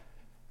that?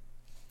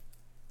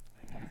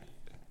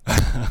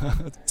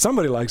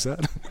 Somebody likes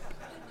that.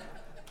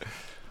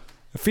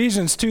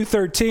 Ephesians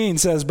 2:13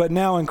 says, but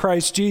now in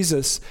Christ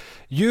Jesus,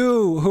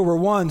 you who were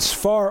once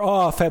far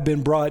off have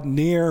been brought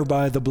near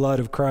by the blood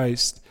of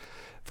Christ.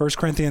 1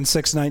 Corinthians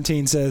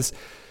 6:19 says,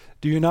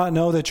 do you not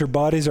know that your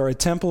bodies are a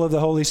temple of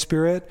the Holy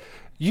Spirit?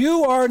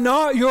 You are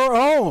not your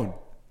own.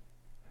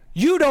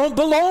 You don't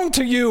belong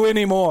to you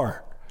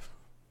anymore.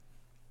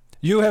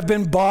 You have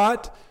been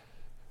bought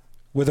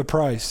with a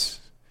price.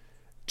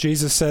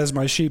 Jesus says,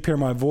 my sheep hear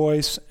my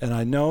voice, and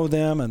I know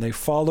them, and they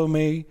follow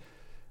me.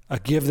 I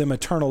give them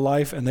eternal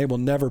life, and they will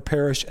never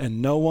perish,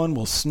 and no one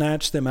will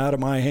snatch them out of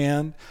my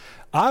hand.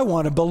 I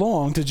want to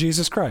belong to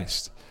Jesus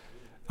Christ.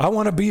 I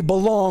want to be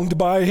belonged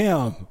by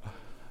him.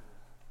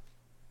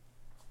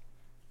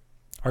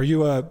 Are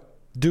you a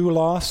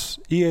doulos,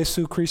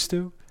 Iesu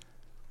Christou?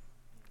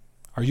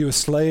 Are you a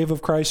slave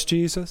of Christ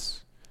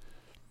Jesus?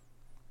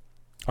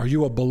 Are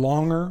you a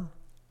belonger?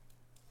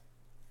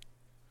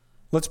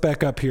 Let's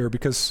back up here,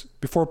 because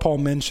before Paul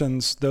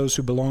mentions those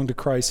who belong to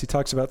Christ, he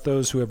talks about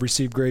those who have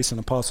received grace and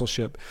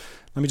apostleship.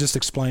 Let me just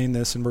explain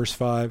this in verse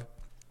 5.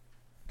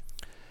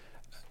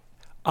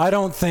 I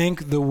don't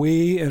think the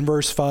we in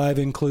verse 5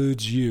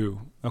 includes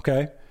you,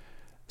 okay?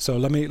 So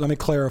let me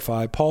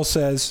clarify. Paul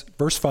says,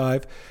 verse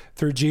 5,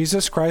 through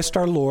Jesus Christ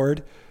our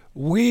Lord,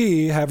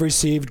 we have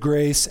received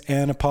grace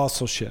and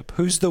apostleship.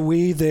 Who's the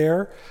we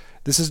there?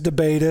 This is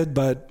debated,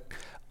 but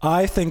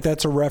I think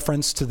that's a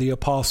reference to the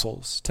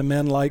apostles, to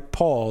men like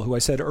Paul, who I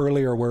said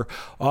earlier were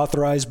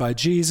authorized by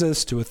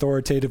Jesus to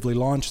authoritatively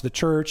launch the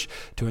church,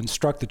 to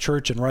instruct the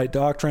church in right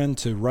doctrine,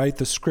 to write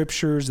the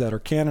scriptures that are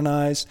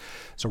canonized.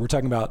 So we're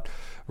talking about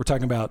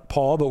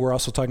Paul, but we're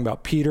also talking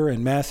about Peter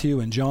and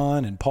Matthew and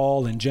John and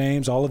Paul and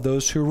James, all of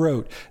those who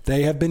wrote.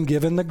 They have been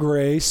given the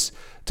grace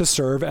to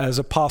serve as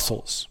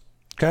apostles.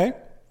 Okay?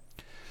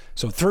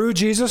 So through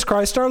Jesus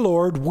Christ our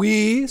Lord,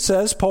 we,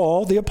 says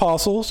Paul, the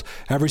apostles,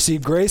 have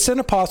received grace and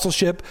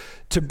apostleship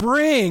to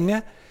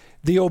bring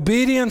the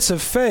obedience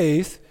of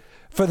faith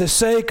for the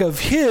sake of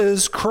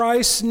his,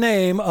 Christ's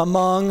name,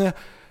 among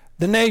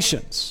the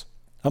nations,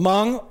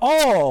 among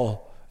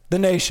all the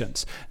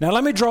nations. Now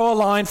let me draw a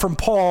line from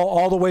Paul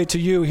all the way to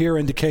you here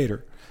in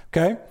Decatur.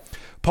 Okay?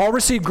 Paul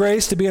received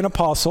grace to be an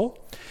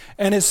apostle,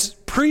 and his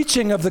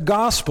preaching of the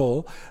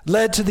gospel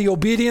led to the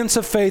obedience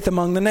of faith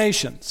among the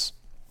nations.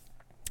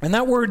 And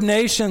that word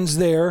nations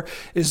there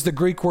is the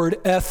Greek word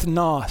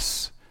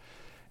ethnos.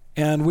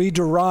 And we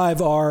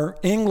derive our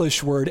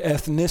English word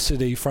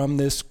ethnicity from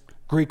this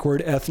Greek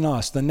word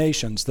ethnos, the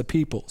nations, the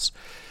peoples.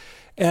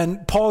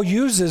 And Paul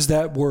uses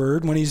that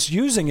word when he's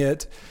using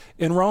it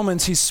in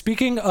Romans. He's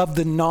speaking of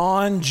the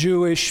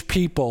non-Jewish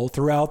people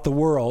throughout the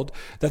world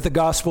that the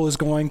gospel is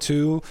going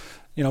to,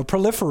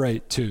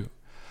 proliferate to.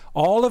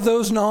 All of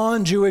those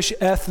non-Jewish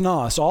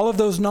ethnos, all of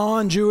those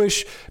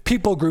non-Jewish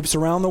people groups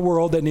around the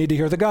world that need to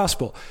hear the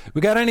gospel.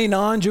 We got any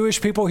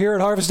non-Jewish people here at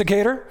Harvest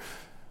Decatur?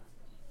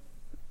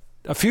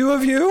 A few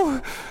of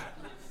you?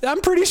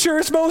 I'm pretty sure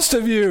it's most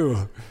of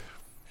you.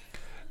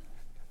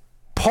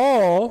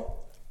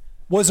 Paul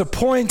was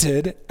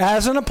appointed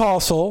as an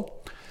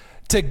apostle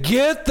to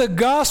get the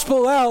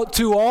gospel out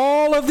to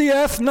all of the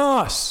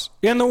ethnos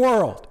in the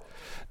world,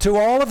 to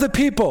all of the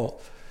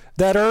people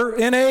that are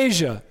in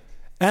Asia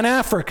and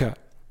Africa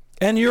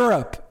and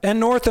Europe and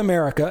North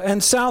America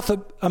and South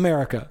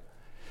America.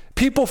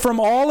 People from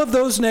all of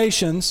those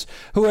nations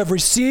who have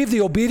received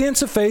the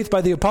obedience of faith by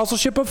the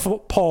apostleship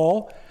of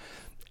Paul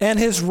and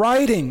his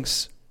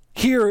writings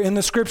here in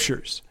the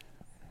scriptures.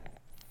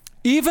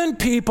 Even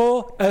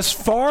people as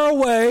far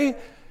away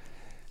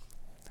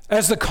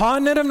as the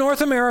continent of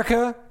North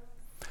America,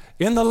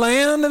 in the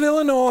land of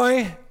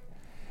Illinois,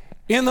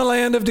 in the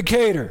land of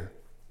Decatur,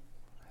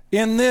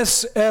 in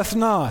this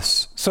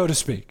ethnos, so to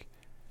speak.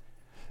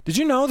 Did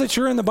you know that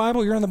you're in the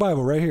Bible? You're in the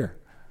Bible right here.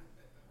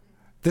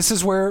 This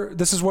is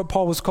what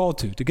Paul was called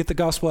to get the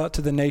gospel out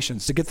to the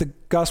nations, to get the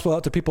gospel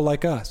out to people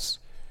like us.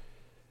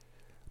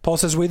 Paul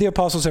says, we the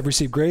apostles have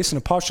received grace and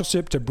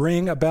apostleship to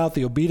bring about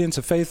the obedience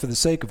of faith for the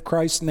sake of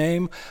Christ's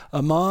name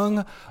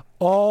among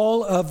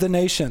all of the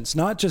nations,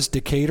 not just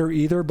Decatur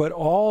either, but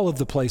all of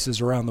the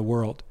places around the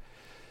world,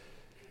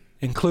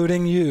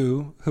 including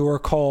you who are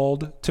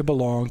called to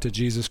belong to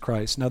Jesus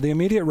Christ. Now, the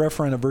immediate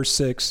referent of verse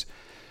 6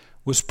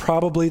 was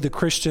probably the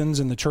Christians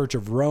in the Church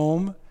of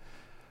Rome.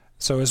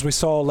 So as we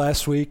saw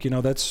last week,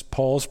 that's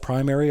Paul's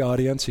primary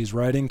audience. He's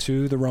writing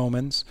to the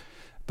Romans.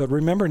 But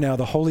remember now,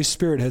 the Holy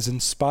Spirit has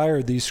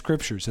inspired these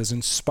scriptures, has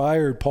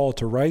inspired Paul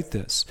to write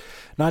this,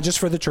 not just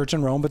for the church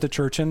in Rome, but the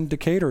church in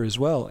Decatur as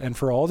well, and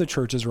for all the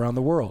churches around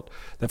the world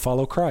that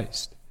follow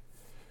Christ.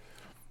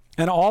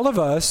 And all of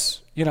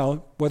us,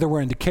 whether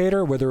we're in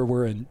Decatur, whether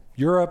we're in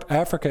Europe,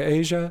 Africa,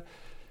 Asia,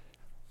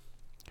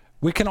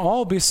 we can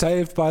all be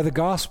saved by the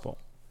gospel.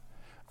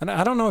 And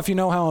I don't know if you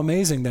know how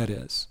amazing that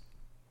is,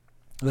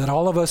 that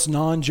all of us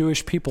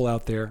non-Jewish people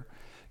out there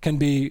can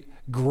be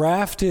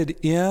grafted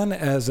in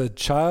as a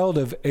child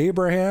of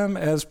Abraham,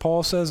 as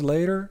Paul says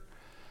later.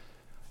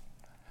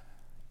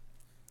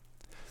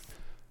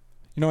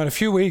 In a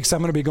few weeks, I'm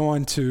going to be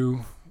going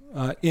to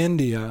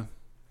India,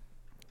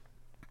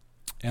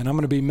 and I'm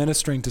going to be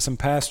ministering to some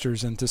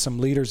pastors and to some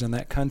leaders in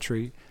that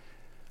country.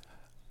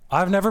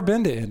 I've never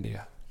been to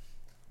India.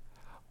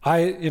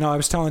 I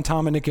was telling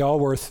Tom and Nikki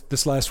Allworth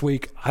this last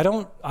week, I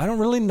don't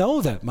really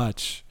know that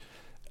much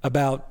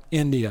about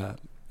India.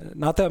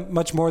 Not that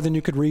much more than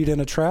you could read in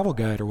a travel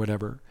guide or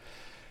whatever.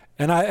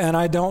 And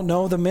I don't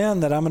know the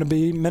men that I'm going to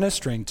be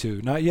ministering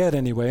to, not yet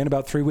anyway. In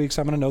about 3 weeks,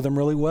 I'm going to know them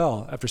really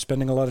well after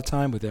spending a lot of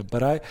time with them.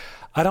 But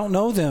I don't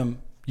know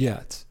them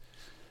yet.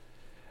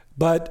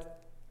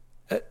 But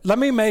let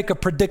me make a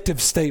predictive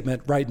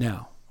statement right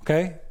now,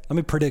 okay? Let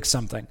me predict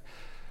something.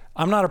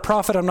 I'm not a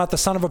prophet, I'm not the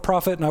son of a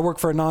prophet, and I work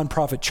for a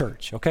non-profit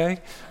church, okay?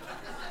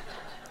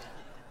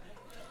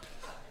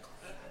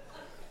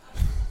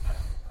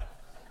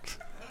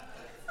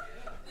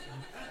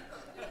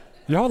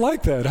 Y'all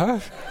like that, huh?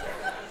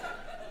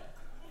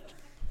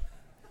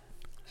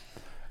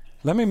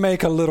 Let me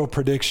make a little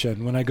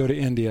prediction when I go to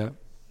India.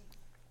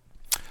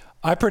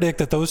 I predict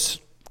that those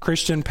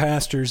Christian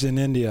pastors in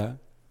India,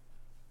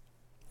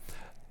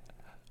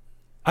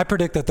 I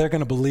predict that they're going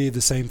to believe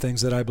the same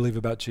things that I believe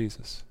about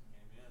Jesus.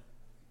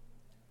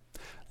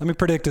 Let me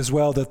predict as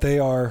well that they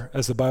are,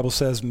 as the Bible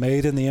says,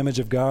 made in the image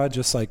of God,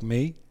 just like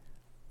me.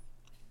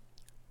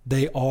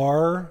 They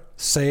are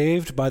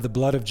saved by the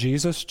blood of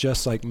Jesus,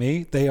 just like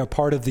me. They are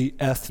part of the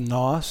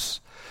ethnos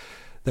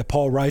that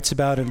Paul writes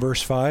about in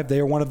verse 5. They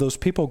are one of those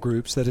people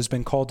groups that has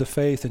been called to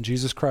faith in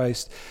Jesus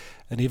Christ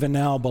and even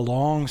now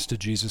belongs to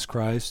Jesus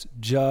Christ,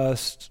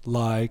 just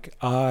like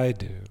I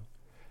do.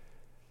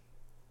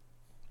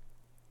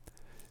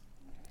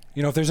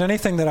 You know, if there's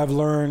anything that I've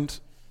learned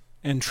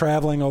in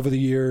traveling over the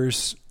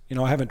years, you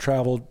know, I haven't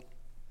traveled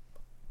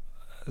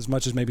as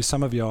much as maybe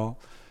some of y'all,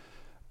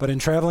 but in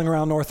traveling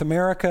around North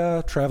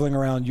America, traveling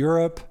around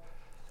Europe,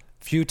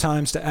 a few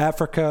times to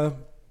Africa,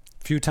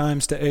 a few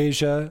times to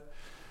Asia,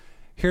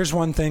 here's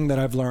one thing that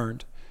I've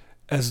learned.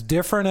 As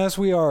different as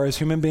we are as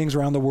human beings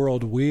around the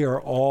world, we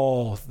are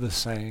all the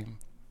same.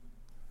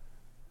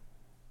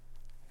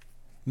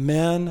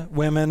 Men,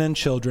 women, and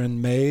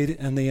children made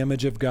in the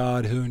image of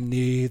God who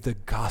need the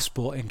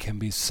gospel and can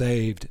be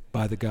saved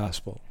by the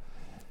gospel.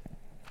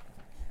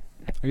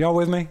 Are y'all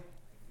with me?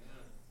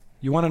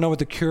 You want to know what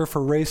the cure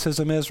for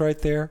racism is right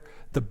there?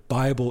 The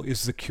Bible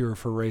is the cure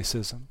for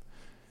racism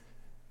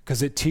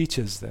because it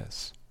teaches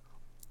this.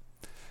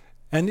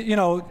 And, you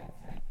know,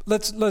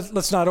 let's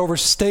not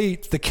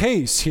overstate the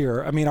case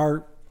here. I mean,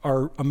 are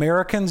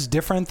Americans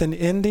different than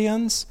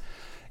Indians?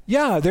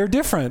 Yeah, they're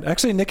different.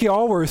 Actually, Nikki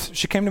Allworth,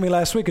 she came to me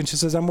last week and she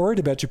says, I'm worried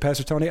about you,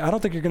 Pastor Tony. I don't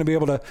think you're going to be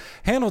able to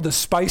handle the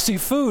spicy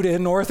food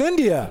in North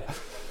India.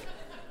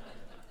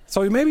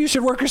 So maybe you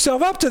should work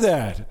yourself up to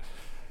that.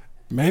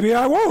 Maybe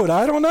I won't.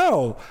 I don't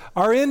know.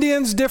 Are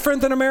Indians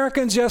different than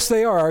Americans? Yes,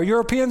 they are. Are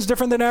Europeans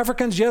different than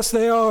Africans? Yes,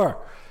 they are.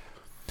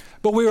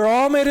 But we are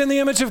all made in the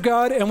image of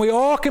God, and we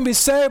all can be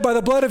saved by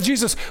the blood of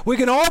Jesus. We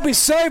can all be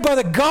saved by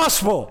the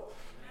gospel.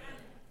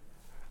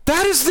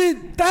 That is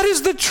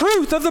the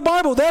truth of the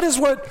Bible. That is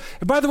what,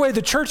 by the way,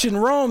 the church in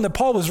Rome that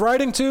Paul was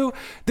writing to,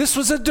 this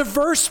was a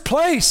diverse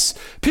place.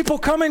 People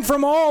coming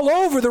from all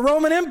over the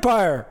Roman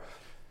Empire,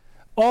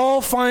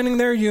 all finding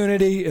their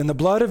unity in the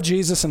blood of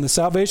Jesus and the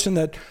salvation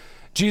that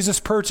Jesus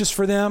purchased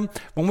for them.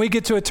 When we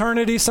get to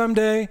eternity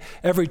someday,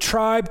 every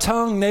tribe,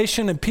 tongue,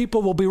 nation, and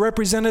people will be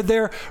represented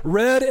there.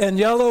 Red and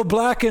yellow,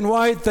 black and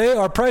white, they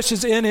are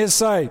precious in his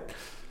sight.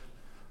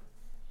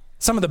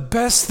 Some of the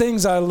best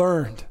things I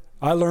learned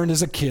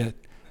as a kid,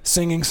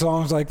 singing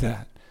songs like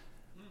that.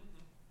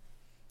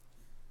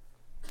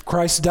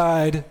 Christ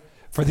died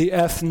for the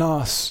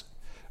ethnos,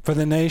 for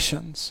the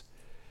nations.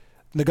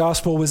 The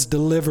gospel was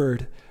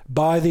delivered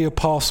by the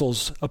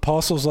apostles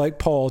like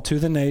Paul, to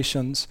the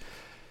nations.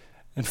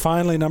 And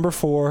finally, number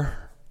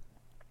 4,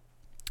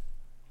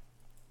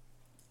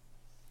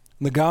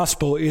 the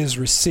gospel is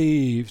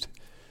received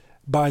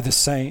by the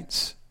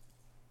saints.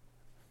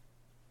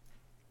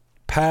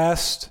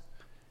 Past,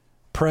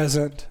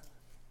 present,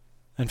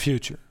 and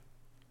future.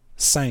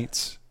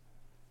 Saints.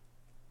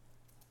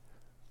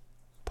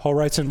 Paul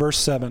writes in verse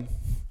 7,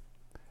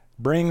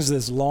 brings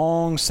this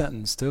long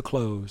sentence to a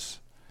close.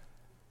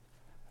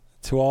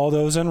 To all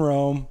those in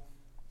Rome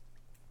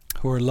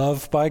who are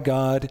loved by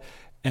God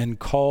and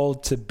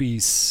called to be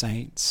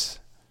saints.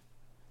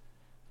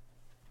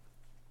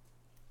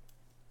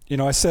 You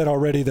know, I said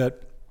already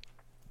that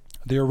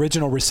the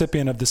original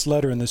recipient of this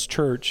letter in this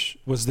church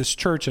was this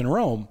church in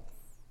Rome.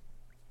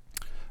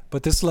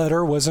 But this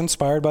letter was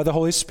inspired by the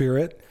Holy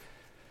Spirit,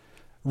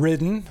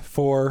 written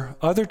for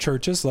other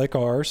churches like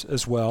ours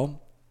as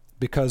well,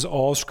 because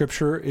all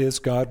Scripture is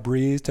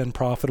God-breathed and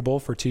profitable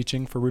for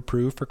teaching, for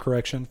reproof, for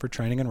correction, for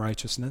training in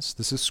righteousness.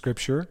 This is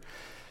Scripture.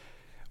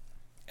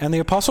 And the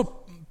Apostle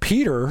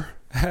Peter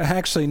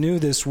actually knew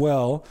this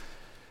well,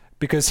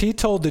 because he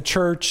told the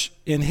church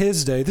in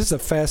his day, this is a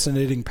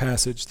fascinating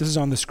passage. This is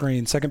on the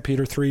screen, 2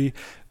 Peter 3,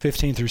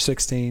 15 through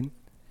 16.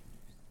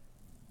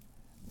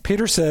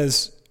 Peter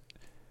says,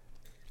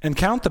 and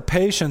count the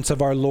patience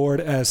of our Lord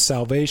as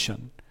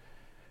salvation,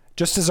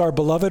 just as our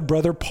beloved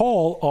brother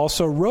Paul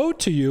also wrote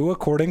to you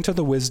according to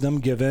the wisdom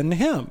given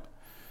him,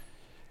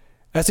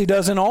 as he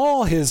does in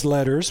all his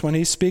letters when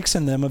he speaks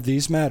in them of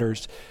these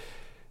matters.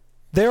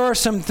 There are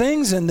some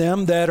things in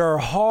them that are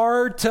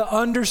hard to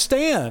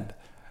understand,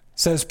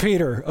 says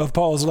Peter of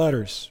Paul's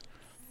letters,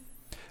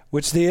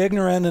 which the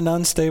ignorant and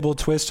unstable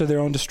twist to their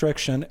own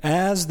destruction,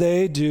 as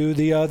they do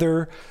the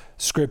other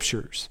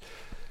Scriptures.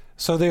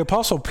 So the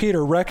Apostle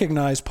Peter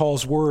recognized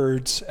Paul's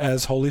words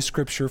as Holy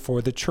Scripture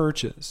for the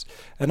churches.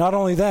 And not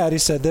only that, he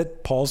said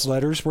that Paul's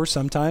letters were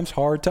sometimes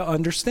hard to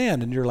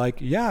understand. And you're like,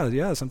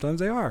 yeah, sometimes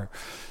they are.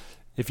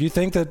 If you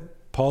think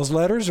that Paul's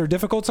letters are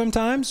difficult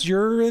sometimes,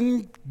 you're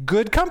in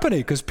good company,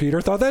 because Peter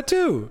thought that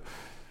too.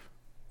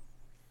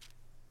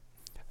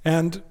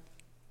 And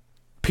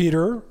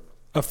Peter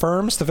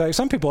affirms the fact,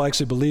 some people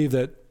actually believe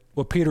that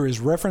what Peter is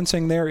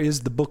referencing there is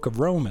the book of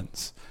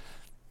Romans.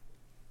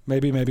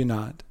 Maybe, maybe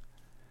not.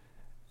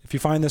 If you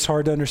find this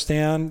hard to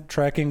understand,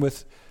 tracking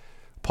with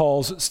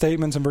Paul's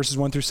statements in verses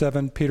 1 through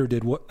 7, Peter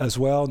did as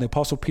well. And the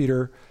Apostle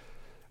Peter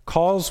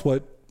calls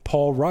what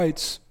Paul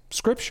writes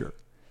Scripture.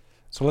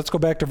 So let's go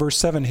back to verse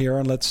 7 here,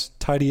 and let's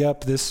tidy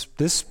up this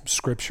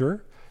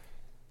Scripture.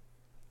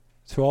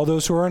 To all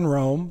those who are in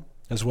Rome,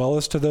 as well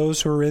as to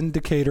those who are in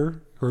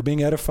Decatur, who are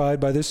being edified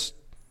by this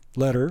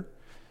letter,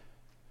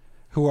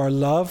 who are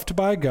loved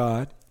by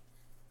God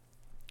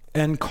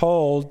and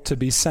called to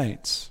be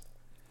saints.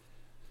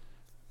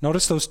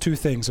 Notice those two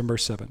things in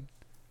verse 7.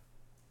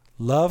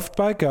 Loved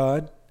by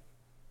God,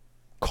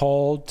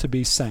 called to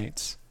be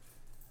saints.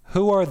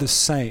 Who are the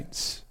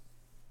saints?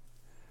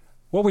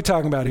 What are we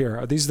talking about here?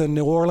 Are these the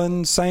New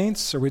Orleans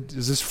Saints?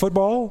 Is this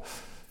football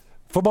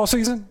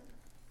season?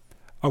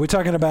 Are we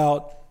talking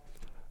about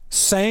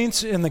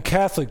saints in the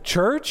Catholic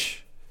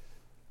Church?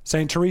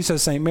 St. Teresa,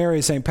 St.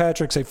 Mary, St.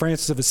 Patrick, St.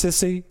 Francis of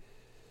Assisi?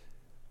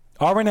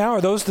 Are we now?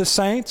 Are those the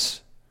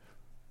saints?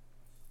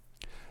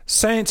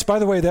 Saints, by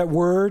the way, that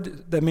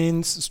word that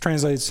means, it's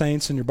translated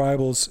saints in your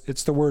Bibles,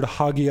 it's the word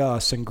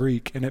hagios in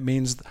Greek, and it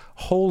means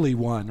holy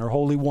one, or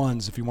holy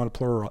ones, if you want to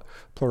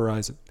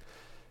pluralize it.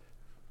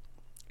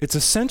 It's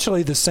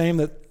essentially the same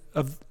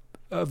of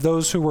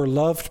those who were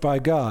loved by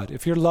God.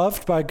 If you're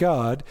loved by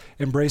God,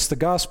 embrace the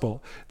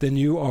gospel, then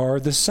you are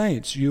the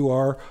saints. You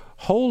are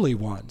holy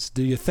ones.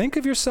 Do you think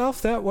of yourself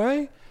that way?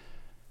 You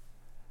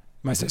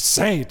might say,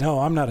 saint? No,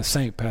 I'm not a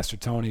saint, Pastor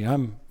Tony.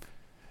 I'm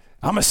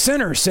a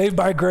sinner saved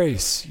by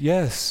grace.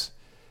 Yes,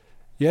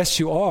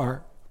 you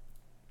are.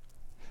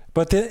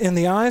 But in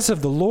the eyes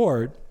of the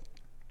Lord,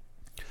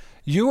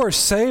 you are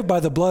saved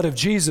by the blood of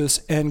Jesus,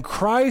 and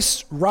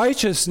Christ's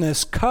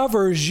righteousness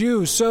covers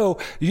you. So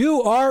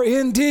you are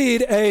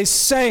indeed a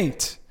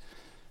saint.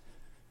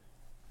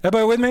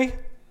 Everybody with me?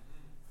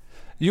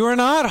 You are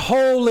not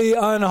wholly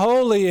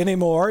unholy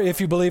anymore if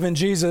you believe in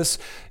Jesus.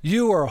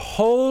 You are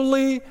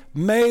wholly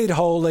made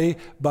holy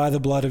by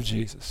the blood of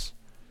Jesus.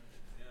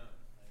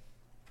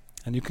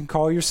 And you can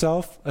call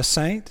yourself a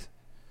saint.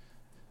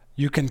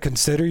 You can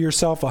consider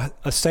yourself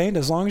a saint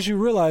as long as you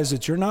realize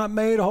that you're not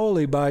made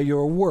holy by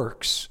your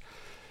works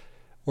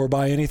or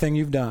by anything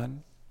you've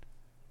done.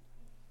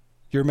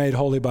 You're made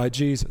holy by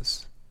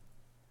Jesus.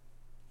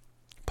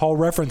 Paul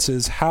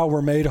references how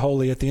we're made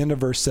holy at the end of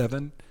verse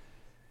 7.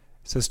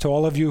 It says, to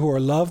all of you who are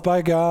loved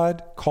by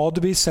God, called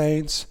to be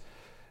saints,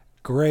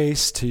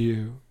 grace to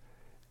you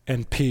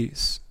and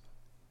peace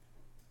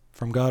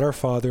from God our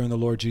Father and the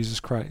Lord Jesus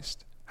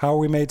Christ. How are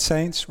we made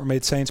saints? We're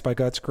made saints by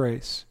God's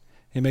grace.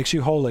 He makes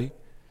you holy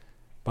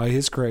by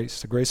His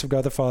grace, the grace of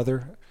God the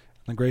Father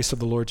and the grace of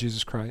the Lord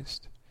Jesus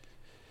Christ.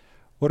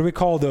 What do we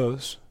call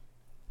those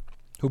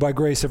who by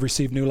grace have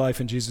received new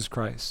life in Jesus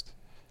Christ?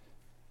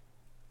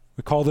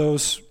 We call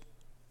those,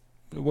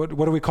 what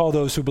do we call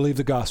those who believe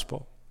the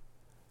gospel?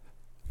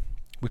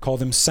 We call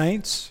them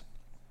saints,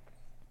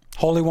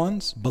 holy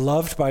ones,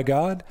 beloved by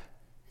God.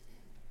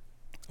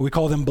 We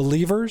call them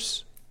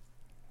believers.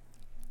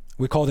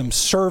 We call them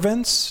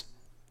servants,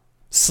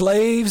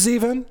 slaves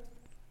even.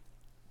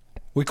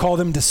 We call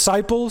them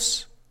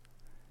disciples.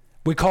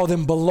 We call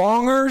them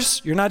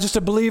belongers. You're not just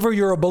a believer,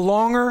 you're a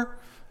belonger.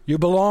 You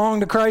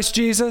belong to Christ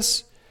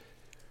Jesus.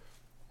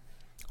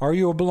 Are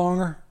you a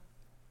belonger?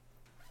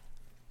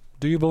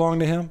 Do you belong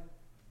to Him?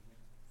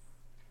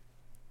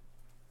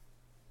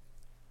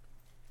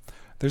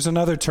 There's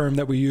another term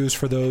that we use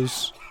for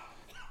those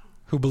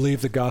who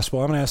believe the gospel.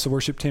 I'm going to ask the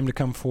worship team to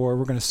come forward.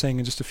 We're going to sing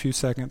in just a few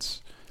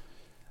seconds.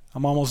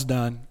 I'm almost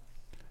done,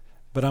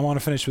 but I want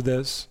to finish with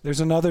this.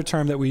 There's another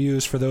term that we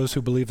use for those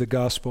who believe the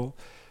gospel.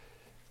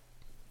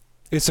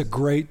 It's a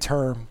great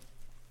term,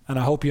 and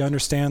I hope you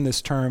understand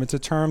this term. It's a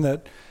term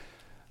that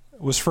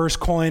was first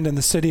coined in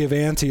the city of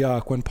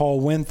Antioch when Paul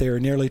went there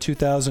nearly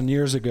 2,000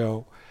 years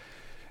ago.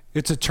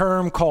 It's a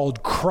term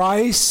called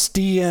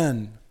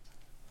Christian.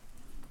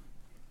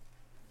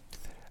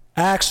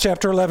 Acts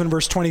chapter 11,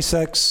 verse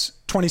 26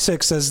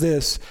 says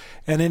this,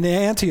 and in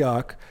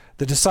Antioch,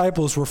 the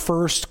disciples were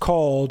first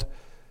called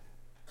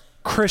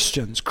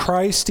Christians,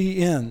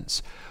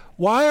 Christians.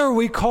 Why are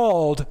we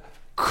called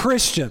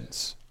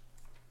Christians?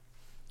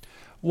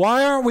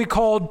 Why aren't we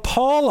called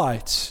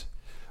Paulites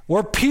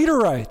or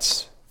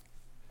Peterites?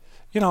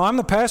 You know, I'm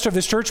the pastor of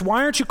this church.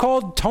 Why aren't you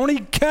called Tony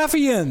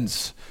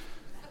Caffians?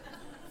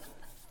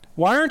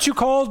 Why aren't you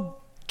called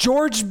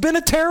George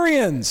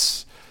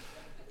Benitarians?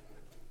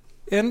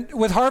 And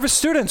with Harvest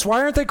students,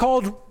 why aren't they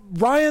called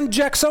Ryan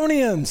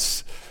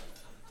Jacksonians?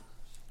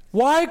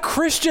 Why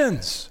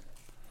Christians?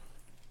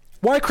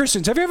 Why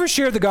Christians? Have you ever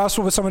shared the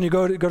gospel with someone? You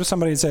go to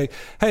somebody and say,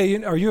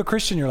 hey, are you a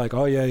Christian? You're like,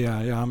 oh,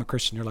 yeah, I'm a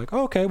Christian. You're like,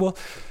 oh, okay, well,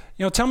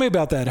 tell me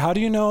about that. How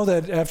do you know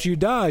that after you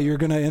die, you're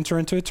going to enter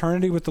into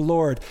eternity with the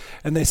Lord?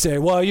 And they say,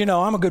 well,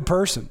 I'm a good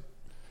person.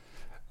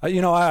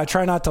 I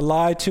try not to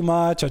lie too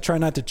much. I try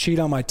not to cheat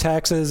on my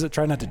taxes. I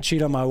try not to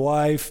cheat on my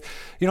wife.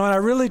 And I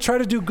really try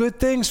to do good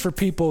things for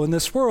people in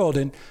this world.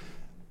 And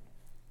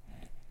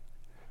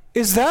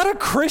is that a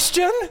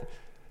Christian?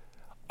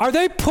 Are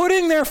they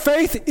putting their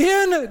faith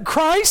in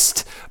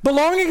Christ,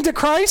 belonging to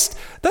Christ?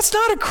 That's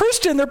not a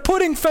Christian. They're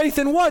putting faith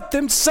in what?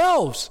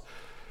 Themselves,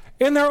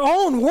 in their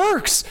own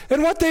works,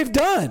 in what they've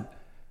done.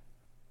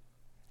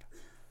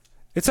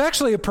 It's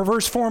actually a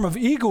perverse form of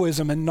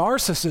egoism and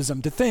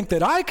narcissism to think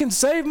that I can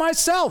save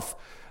myself,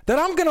 that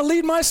I'm going to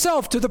lead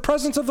myself to the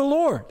presence of the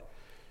Lord.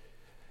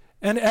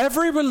 And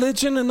every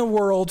religion in the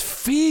world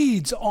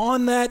feeds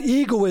on that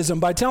egoism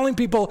by telling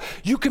people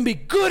you can be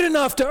good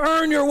enough to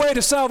earn your way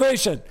to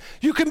salvation.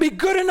 You can be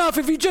good enough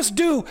if you just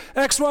do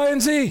X, Y,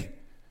 and Z.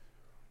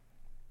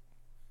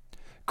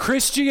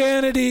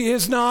 Christianity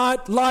is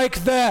not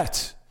like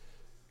that.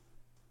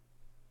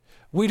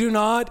 We do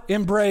not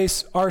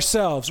embrace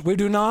ourselves. We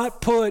do not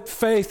put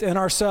faith in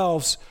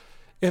ourselves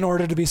in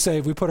order to be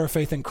saved. We put our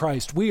faith in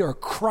Christ. We are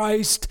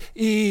Christ-ians.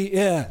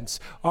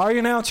 Are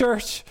you now,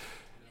 church?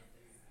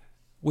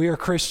 We are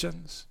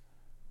Christians.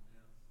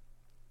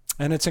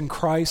 And it's in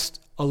Christ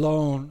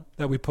alone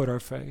that we put our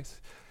faith.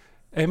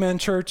 Amen,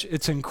 church?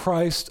 It's in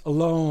Christ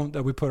alone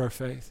that we put our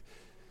faith.